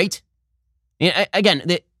 That was great.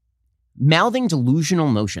 Again, mouthing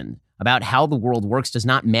delusional notions about how the world works does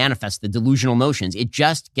not manifest the delusional notions. It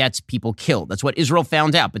just gets people killed. That's what Israel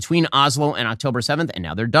found out between Oslo and October 7th, and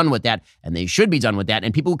now they're done with that, and they should be done with that,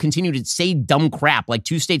 and people will continue to say dumb crap like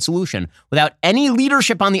two-state solution without any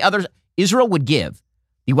leadership on the other. Israel would give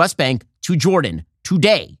the West Bank to Jordan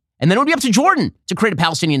today, and then it would be up to Jordan to create a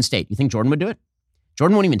Palestinian state. You think Jordan would do it?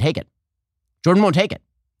 Jordan won't even take it. Jordan won't take it.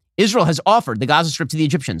 Israel has offered the Gaza Strip to the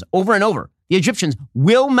Egyptians over and over. The Egyptians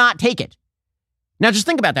will not take it. Now, just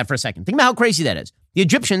think about that for a second. Think about how crazy that is. The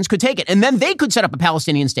Egyptians could take it, and then they could set up a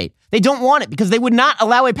Palestinian state. They don't want it because they would not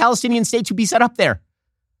allow a Palestinian state to be set up there.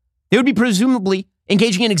 They would be presumably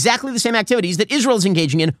engaging in exactly the same activities that Israel is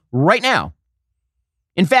engaging in right now.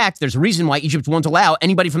 In fact, there's a reason why Egypt won't allow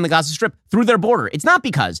anybody from the Gaza Strip through their border. It's not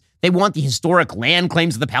because they want the historic land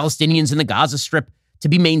claims of the Palestinians in the Gaza Strip to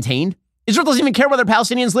be maintained. Israel doesn't even care whether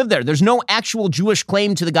Palestinians live there. There's no actual Jewish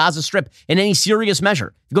claim to the Gaza Strip in any serious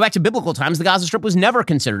measure. If you go back to biblical times, the Gaza Strip was never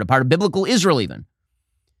considered a part of biblical Israel even.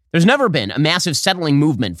 There's never been a massive settling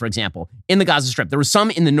movement, for example, in the Gaza Strip. There was some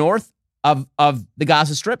in the north of the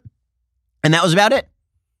Gaza Strip, and that was about it.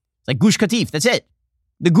 It's like Gush Katif, that's it.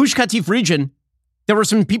 The Gush Katif region, there were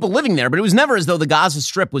some people living there, but it was never as though the Gaza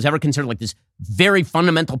Strip was ever considered like this very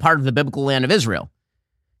fundamental part of the biblical land of Israel.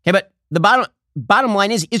 Okay, but the bottom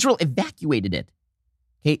line is Israel evacuated it.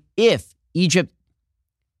 Okay, if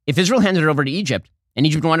Israel handed it over to Egypt and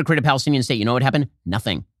Egypt wanted to create a Palestinian state, you know what happened?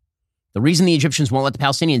 Nothing. The reason the Egyptians won't let the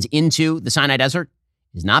Palestinians into the Sinai Desert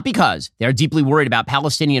is not because they're deeply worried about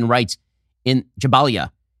Palestinian rights in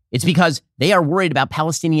Jabalia. It's because they are worried about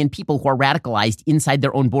Palestinian people who are radicalized inside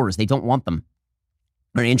their own borders. They don't want them.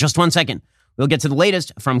 All right, in just 1 second, we'll get to the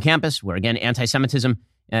latest from campus, where, again, anti-Semitism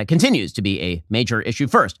continues to be a major issue.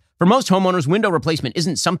 First, for most homeowners, window replacement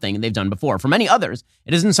isn't something they've done before. For many others,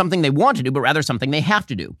 it isn't something they want to do, but rather something they have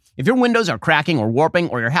to do. If your windows are cracking or warping,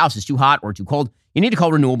 or your house is too hot or too cold, you need to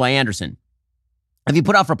call Renewal by Andersen. Have you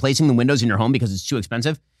put off replacing the windows in your home because it's too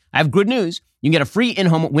expensive? I have good news. You can get a free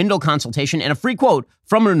in-home window consultation and a free quote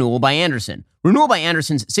from Renewal by Andersen. Renewal by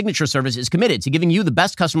Andersen's signature service is committed to giving you the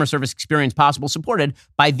best customer service experience possible, supported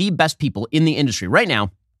by the best people in the industry. Right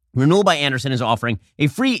now, Renewal by Andersen is offering a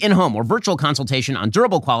free in-home or virtual consultation on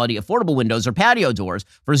durable quality, affordable windows or patio doors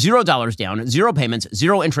for $0 down, 0 payments,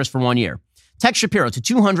 0 interest for 1 year. Text Shapiro to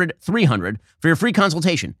 200-300 for your free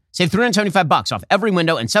consultation. Save $375 off every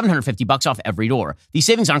window and $750 off every door. These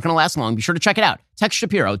savings aren't going to last long. Be sure to check it out. Text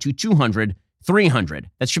Shapiro to 200-300.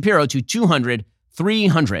 That's Shapiro to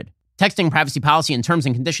 200-300. Texting privacy policy and terms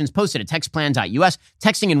and conditions posted at textplan.us.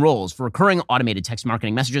 Texting enrolls for recurring automated text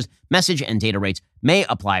marketing messages. Message and data rates may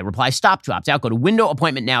apply. Reply STOP to opt out. Go to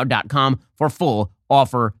windowappointmentnow.com for full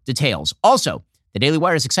offer details. Also, the Daily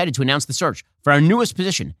Wire is excited to announce the search for our newest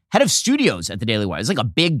position, head of studios at the Daily Wire. It's like a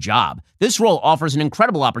big job. This role offers an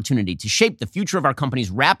incredible opportunity to shape the future of our company's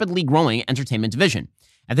rapidly growing entertainment division.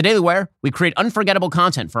 At the Daily Wire, we create unforgettable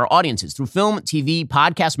content for our audiences through film, TV,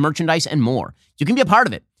 podcast, merchandise, and more. You can be a part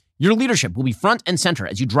of it. Your leadership will be front and center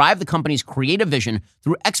as you drive the company's creative vision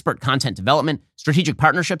through expert content development, strategic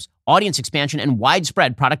partnerships, audience expansion, and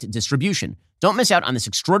widespread product distribution. Don't miss out on this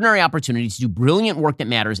extraordinary opportunity to do brilliant work that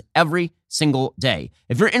matters every single day.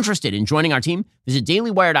 If you're interested in joining our team, visit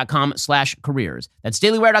dailywire.com/careers. That's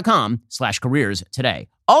dailywire.com/careers today.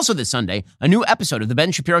 Also this Sunday, a new episode of The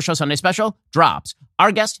Ben Shapiro Show Sunday Special drops.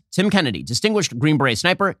 Our guest, Tim Kennedy, distinguished Green Beret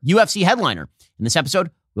sniper, UFC headliner. In this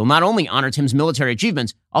episode, we'll not only honor Tim's military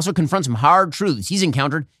achievements, also confront some hard truths he's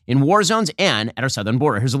encountered in war zones and at our southern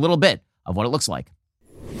border. Here's a little bit of what it looks like.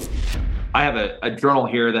 I have a journal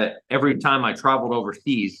here that every time I traveled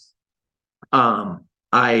overseas,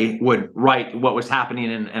 I would write what was happening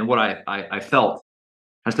and what I felt.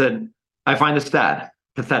 I said, I find this sad,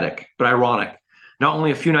 pathetic, but ironic. Not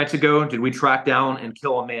only a few nights ago did we track down and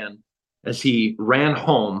kill a man as he ran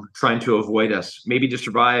home trying to avoid us, maybe to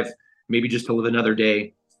survive, maybe just to live another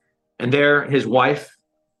day. And there, his wife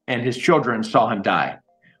and his children saw him die.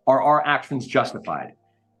 Are our actions justified?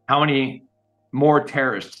 How many more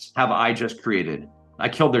terrorists have I just created? I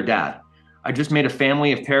killed their dad. I just made a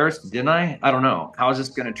family of terrorists, didn't I? I don't know. How is this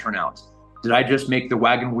going to turn out? Did I just make the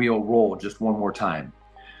wagon wheel roll just one more time?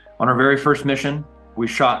 On our very first mission, we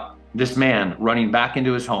shot this man running back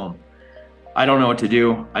into his home. I don't know what to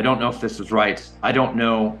do. I don't know if this is right. I don't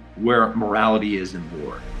know where morality is in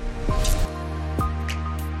war.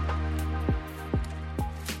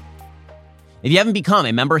 If you haven't become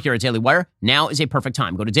a member here at Daily Wire, now is a perfect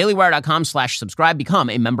time. Go to dailywire.com/subscribe.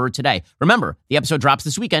 Become a member today. Remember, the episode drops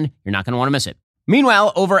this weekend. You're not going to want to miss it.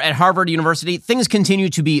 Meanwhile, over at Harvard University, things continue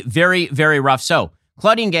to be very, very rough. So,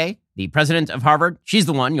 Claudine Gay, the president of Harvard, she's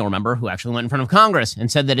the one, you'll remember, who actually went in front of Congress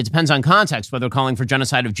and said that it depends on context whether calling for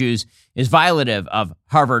genocide of Jews is violative of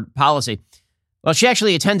Harvard policy. Well, she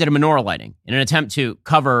actually attended a menorah lighting in an attempt to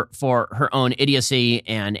cover for her own idiocy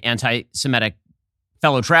and anti-Semitic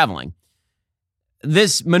fellow traveling.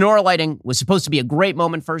 This menorah lighting was supposed to be a great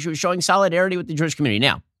moment for her. She was showing solidarity with the Jewish community.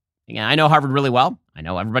 Now, again, I know Harvard really well. I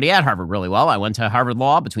know everybody at Harvard really well. I went to Harvard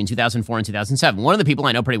Law between 2004 and 2007. One of the people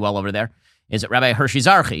I know pretty well over there is Rabbi Hershey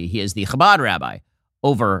Zarchi. He is the Chabad rabbi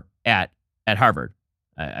over at Harvard.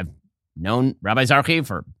 I've known Rabbi Zarchi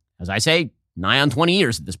for, as I say, nigh on 20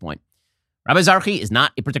 years at this point. Rabbi Zarchi is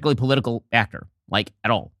not a particularly political actor, like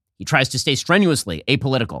at all. He tries to stay strenuously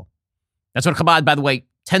apolitical. That's what Chabad, by the way,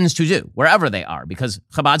 tends to do wherever they are, because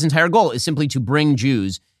Chabad's entire goal is simply to bring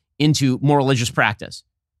Jews into more religious practice,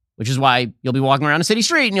 which is why you'll be walking around a city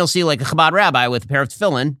street and you'll see like a Chabad rabbi with a pair of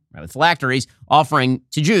tefillin, right, with phylacteries, offering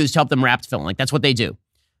to Jews to help them wrap tefillin. Like that's what they do.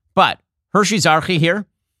 But Hershey Zarchi here,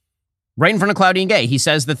 right in front of Claudine Gay, he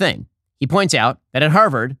says the thing. He points out that at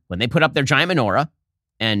Harvard, when they put up their giant menorah,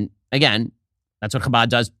 and again, that's what Chabad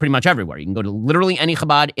does pretty much everywhere. You can go to literally any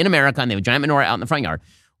Chabad in America, and they have a giant menorah out in the front yard.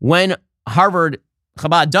 When Harvard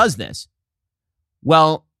Chabad does this,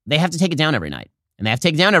 well, they have to take it down every night. And they have to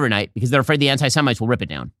take it down every night because they're afraid the anti-Semites will rip it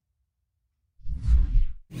down.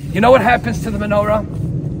 You know what happens to the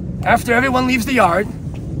menorah? After everyone leaves the yard,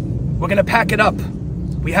 we're going to pack it up.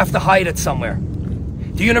 We have to hide it somewhere.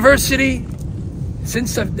 The university,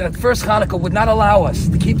 since the first Hanukkah, would not allow us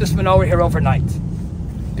to keep this menorah here overnight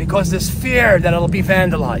because there's fear that it'll be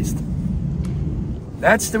vandalized.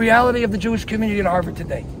 That's the reality of the Jewish community at Harvard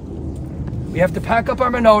today. We have to pack up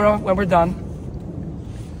our menorah when we're done.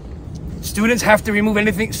 Students have to remove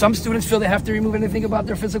anything. Some students feel they have to remove anything about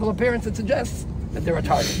their physical appearance that suggests that they're a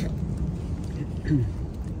target.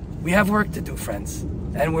 We have work to do, friends,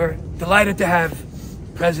 and we're delighted to have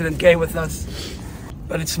President Gay with us.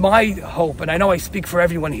 But it's my hope, and I know I speak for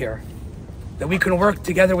everyone here, that we can work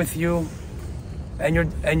together with you and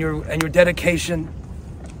your dedication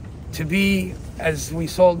to be, as we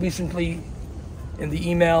saw recently in the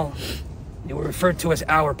email, you were referred to as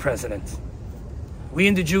our president. We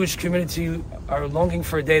in the Jewish community are longing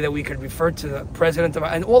for a day that we could refer to the president of,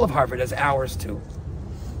 and all of Harvard as ours too.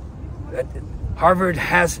 That Harvard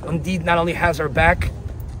has indeed not only has our back,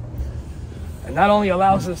 and not only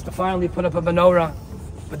allows us to finally put up a menorah,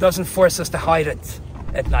 but doesn't force us to hide it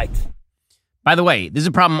at night. By the way, this is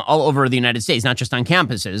a problem all over the United States, not just on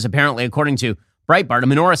campuses. Apparently, according to Breitbart, a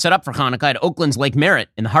menorah set up for Hanukkah at Oakland's Lake Merritt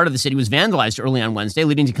in the heart of the city was vandalized early on Wednesday,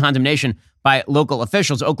 leading to condemnation by local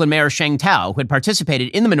officials. Oakland Mayor Sheng Tao, who had participated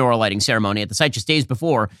in the menorah lighting ceremony at the site just days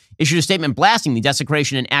before, issued a statement blasting the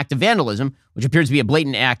desecration and act of vandalism, which appears to be a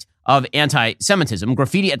blatant act of anti-Semitism.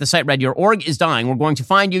 Graffiti at the site read, "Your org is dying. We're going to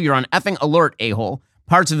find you. You're on effing alert, a-hole."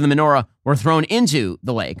 Parts of the menorah were thrown into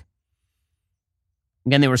the lake.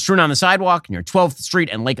 Again, they were strewn on the sidewalk near 12th Street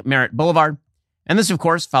and Lake Merritt Boulevard. And this, of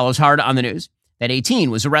course, follows hard on the news that a teen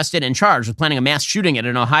was arrested and charged with planning a mass shooting at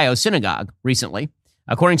an Ohio synagogue recently.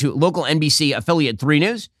 According to local NBC affiliate 3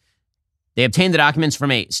 News, they obtained the documents from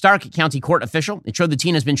a Stark County court official. It showed the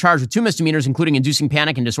teen has been charged with 2 misdemeanors, including inducing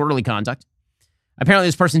panic and disorderly conduct. Apparently,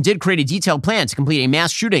 this person did create a detailed plan to complete a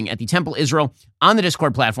mass shooting at the Temple Israel on the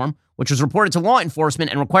Discord platform, which was reported to law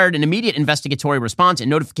enforcement and required an immediate investigatory response and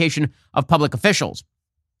notification of public officials.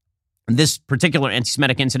 This particular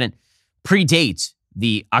anti-Semitic incident predates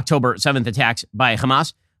the October 7th attacks by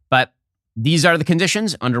Hamas, but these are the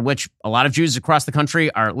conditions under which a lot of Jews across the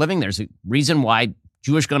country are living. There's a reason why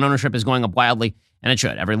Jewish gun ownership is going up wildly, and it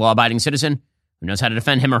should. Every law-abiding citizen who knows how to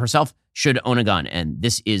defend him or herself should own a gun, and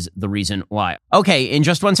this is the reason why. Okay, in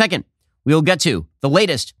just 1 second, we'll get to the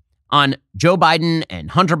latest on Joe Biden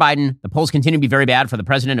and Hunter Biden. The polls continue to be very bad for the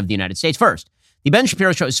president of the United States. First, the Ben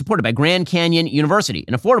Shapiro Show is supported by Grand Canyon University,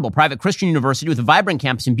 an affordable private Christian university with a vibrant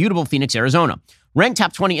campus in beautiful Phoenix, Arizona. Ranked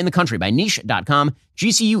top 20 in the country by Niche.com,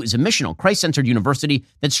 GCU is a missional, Christ-centered university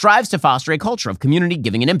that strives to foster a culture of community,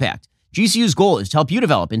 giving, and impact. GCU's goal is to help you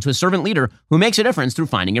develop into a servant leader who makes a difference through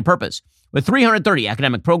finding your purpose. With 330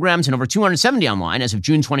 academic programs and over 270 online as of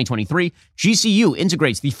June 2023, GCU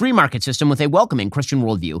integrates the free market system with a welcoming Christian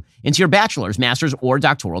worldview into your bachelor's, master's, or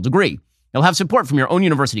doctoral degree. You'll have support from your own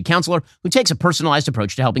university counselor who takes a personalized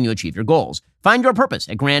approach to helping you achieve your goals. Find your purpose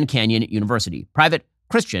at Grand Canyon University. Private,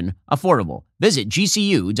 Christian, affordable. Visit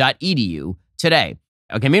gcu.edu today.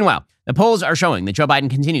 Okay, meanwhile, the polls are showing that Joe Biden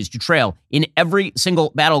continues to trail in every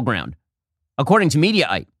single battleground. According to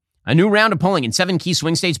Mediaite, a new round of polling in 7 key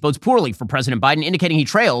swing states bodes poorly for President Biden, indicating he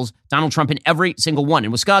trails Donald Trump in every single one.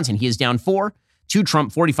 In Wisconsin, he is down 4 to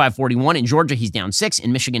Trump, 45-41. In Georgia, he's down 6.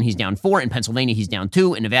 In Michigan, he's down 4. In Pennsylvania, he's down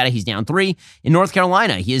 2. In Nevada, he's down 3. In North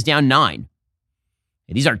Carolina, he is down 9.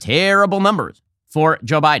 These are terrible numbers for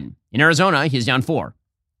Joe Biden. In Arizona, he is down 4.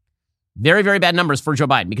 Very, very bad numbers for Joe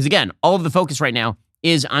Biden because, again, all of the focus right now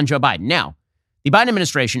is on Joe Biden. Now, the Biden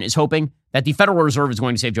administration is hoping that the Federal Reserve is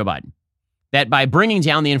going to save Joe Biden, that by bringing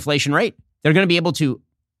down the inflation rate, they're going to be able to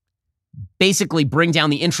basically bring down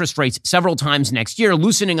the interest rates several times next year,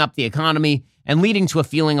 loosening up the economy and leading to a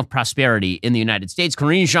feeling of prosperity in the United States.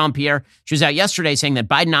 Karine Jean-Pierre, she was out yesterday saying that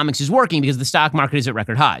Bidenomics is working because the stock market is at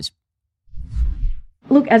record highs.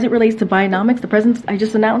 Look, as it relates to Bionomics, the president, I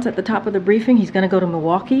just announced at the top of the briefing, he's going to go to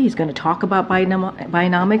Milwaukee. He's going to talk about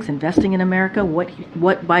Bionomics, investing in America, what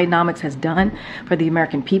Bionomics has done for the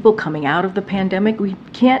American people coming out of the pandemic. We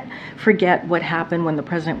can't forget what happened when the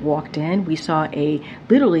president walked in. We saw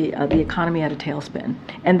literally the economy at a tailspin.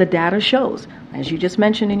 And the data shows, as you just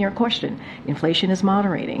mentioned in your question, inflation is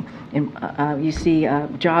moderating. And you see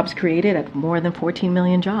jobs created at more than 14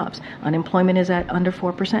 million jobs. Unemployment is at under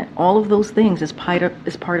 4%. All of those things is part of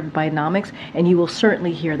Bionomics, and you will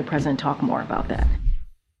certainly hear the president talk more about that.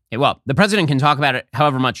 Okay, well, the president can talk about it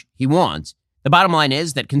however much he wants. The bottom line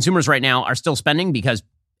is that consumers right now are still spending because,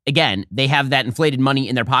 again, they have that inflated money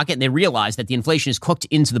in their pocket, and they realize that the inflation is cooked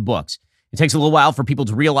into the books. It takes a little while for people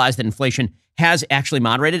to realize that inflation has actually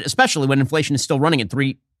moderated, especially when inflation is still running at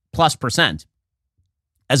 3+%,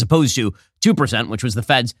 as opposed to 2%, which was the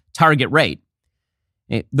Fed's target rate.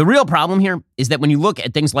 The real problem here is that when you look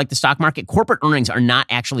at things like the stock market, corporate earnings are not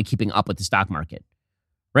actually keeping up with the stock market.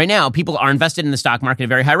 Right now, people are invested in the stock market at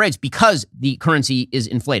very high rates because the currency is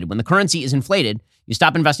inflated. When the currency is inflated, you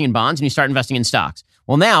stop investing in bonds and you start investing in stocks.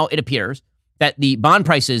 Well, now it appears that the bond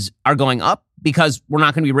prices are going up because we're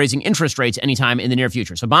not going to be raising interest rates anytime in the near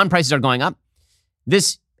future. So bond prices are going up.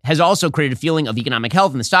 This has also created a feeling of economic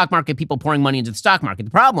health in the stock market, people pouring money into the stock market.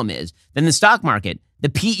 The problem is that in the stock market, the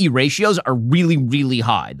PE ratios are really, really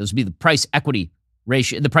high. Those would be the price equity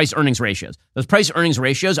ratio, the price earnings ratios. Those price earnings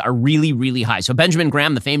ratios are really, really high. So Benjamin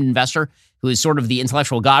Graham, the famed investor, who is sort of the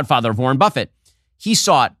intellectual godfather of Warren Buffett, he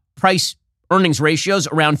sought price earnings ratios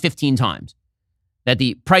around 15 times. That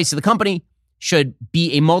the price of the company should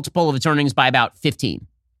be a multiple of its earnings by about 15,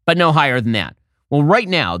 but no higher than that. Well, right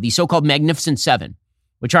now, the so-called Magnificent Seven,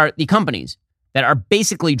 which are the companies that are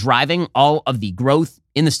basically driving all of the growth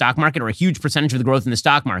in the stock market, or a huge percentage of the growth in the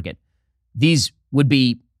stock market. These would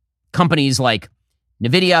be companies like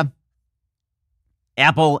NVIDIA,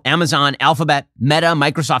 Apple, Amazon, Alphabet, Meta,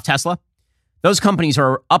 Microsoft, Tesla. Those companies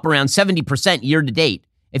are up around 70% year to date.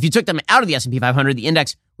 If you took them out of the S&P 500, the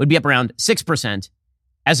index would be up around 6%,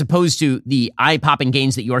 as opposed to the eye-popping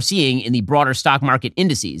gains that you are seeing in the broader stock market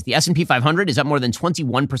indices. The S&P 500 is up more than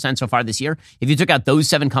 21% so far this year. If you took out those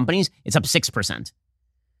 7 companies, it's up 6%.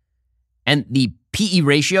 And the PE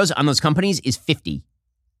ratios on those companies is 50.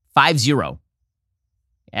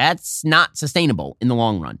 That's not sustainable in the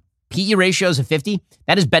long run. PE ratios of 50,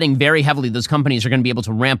 that is betting very heavily those companies are going to be able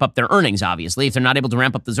to ramp up their earnings, obviously. If they're not able to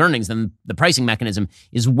ramp up those earnings, then the pricing mechanism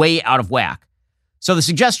is way out of whack. So the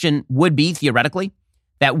suggestion would be, theoretically,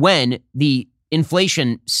 that when the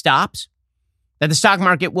inflation stops, that the stock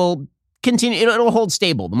market will continue, it'll hold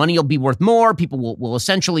stable. The money will be worth more. People will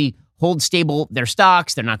essentially hold stable their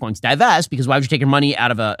stocks. They're not going to divest, because why would you take your money out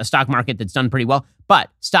of a stock market that's done pretty well? But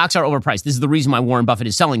stocks are overpriced. This is the reason why Warren Buffett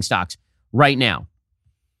is selling stocks right now.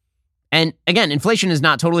 And again, inflation has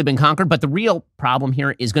not totally been conquered, but the real problem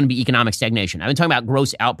here is going to be economic stagnation. I've been talking about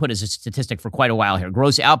gross output as a statistic for quite a while here.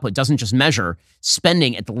 Gross output doesn't just measure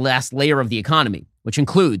spending at the last layer of the economy, which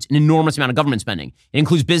includes an enormous amount of government spending. It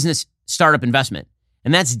includes business startup investment.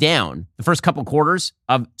 And that's down. The first couple quarters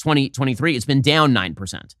of 2023, it's been down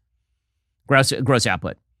 9%. Gross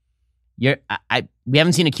output. We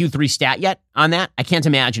haven't seen a Q3 stat yet on that. I can't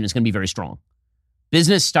imagine it's going to be very strong.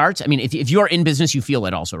 Business starts. I mean, if you're in business, you feel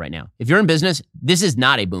it also right now. If you're in business, this is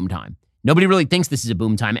not a boom time. Nobody really thinks this is a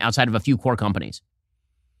boom time outside of a few core companies.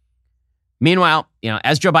 Meanwhile,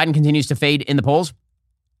 as Joe Biden continues to fade in the polls,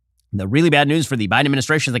 the really bad news for the Biden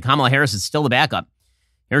administration is that Kamala Harris is still the backup.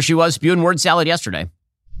 Here she was spewing word salad yesterday.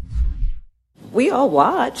 We all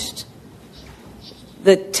watched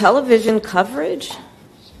the television coverage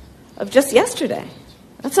of just yesterday.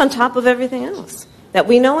 That's on top of everything else that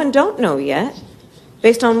we know and don't know yet,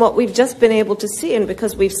 based on what we've just been able to see. And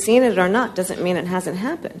because we've seen it or not doesn't mean it hasn't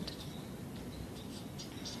happened.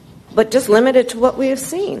 But just limited to what we have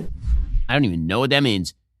seen. I don't even know what that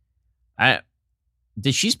means.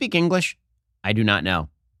 Does she speak English? I do not know.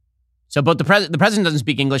 So both the president doesn't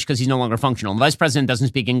speak English because he's no longer functional. The vice president doesn't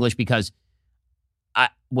speak English because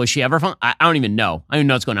was she ever I don't even know. I don't even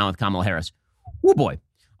know what's going on with Kamala Harris. Oh boy.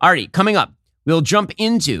 Alrighty, coming up, we'll jump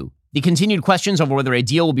into the continued questions over whether a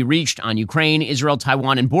deal will be reached on Ukraine, Israel,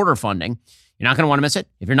 Taiwan, and border funding. You're not going to want to miss it.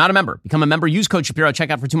 If you're not a member, become a member. Use code Shapiro. Check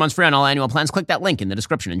out for 2 months free on all annual plans. Click that link in the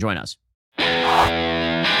description and join us.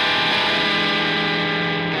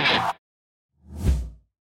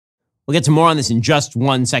 We'll get to more on this in just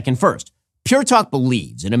 1 second. First, Pure Talk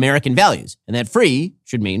believes in American values and that free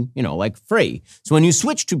should mean, like free. So when you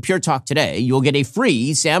switch to Pure Talk today, you'll get a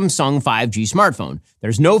free Samsung 5G smartphone.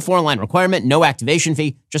 There's no 4-line requirement, no activation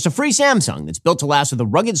fee, just a free Samsung that's built to last with a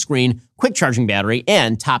rugged screen, quick charging battery,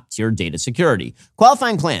 and top-tier data security.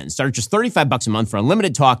 Qualifying plans start at just $35 a month for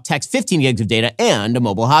unlimited talk, text, 15 gigs of data, and a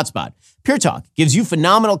mobile hotspot. Pure Talk gives you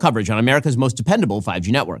phenomenal coverage on America's most dependable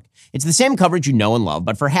 5G network. It's the same coverage you know and love,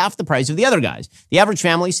 but for half the price of the other guys. The average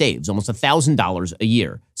family saves almost $1,000 a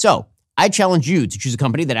year. So I challenge you to choose a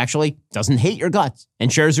company that actually doesn't hate your guts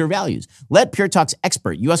and shares your values. Let Pure Talk's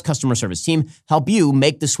expert U.S. customer service team help you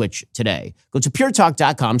make the switch today. Go to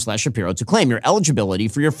puretalk.com/Shapiro to claim your eligibility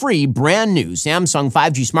for your free brand new Samsung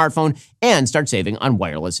 5G smartphone and start saving on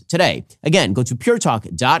wireless today. Again, go to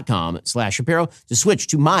puretalk.com/Shapiro to switch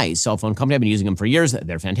to my cell phone company. I've been using them for years.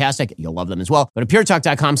 They're fantastic. You'll love them as well. Go to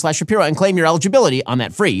puretalk.com/Shapiro and claim your eligibility on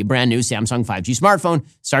that free brand new Samsung 5G smartphone.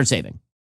 Start saving.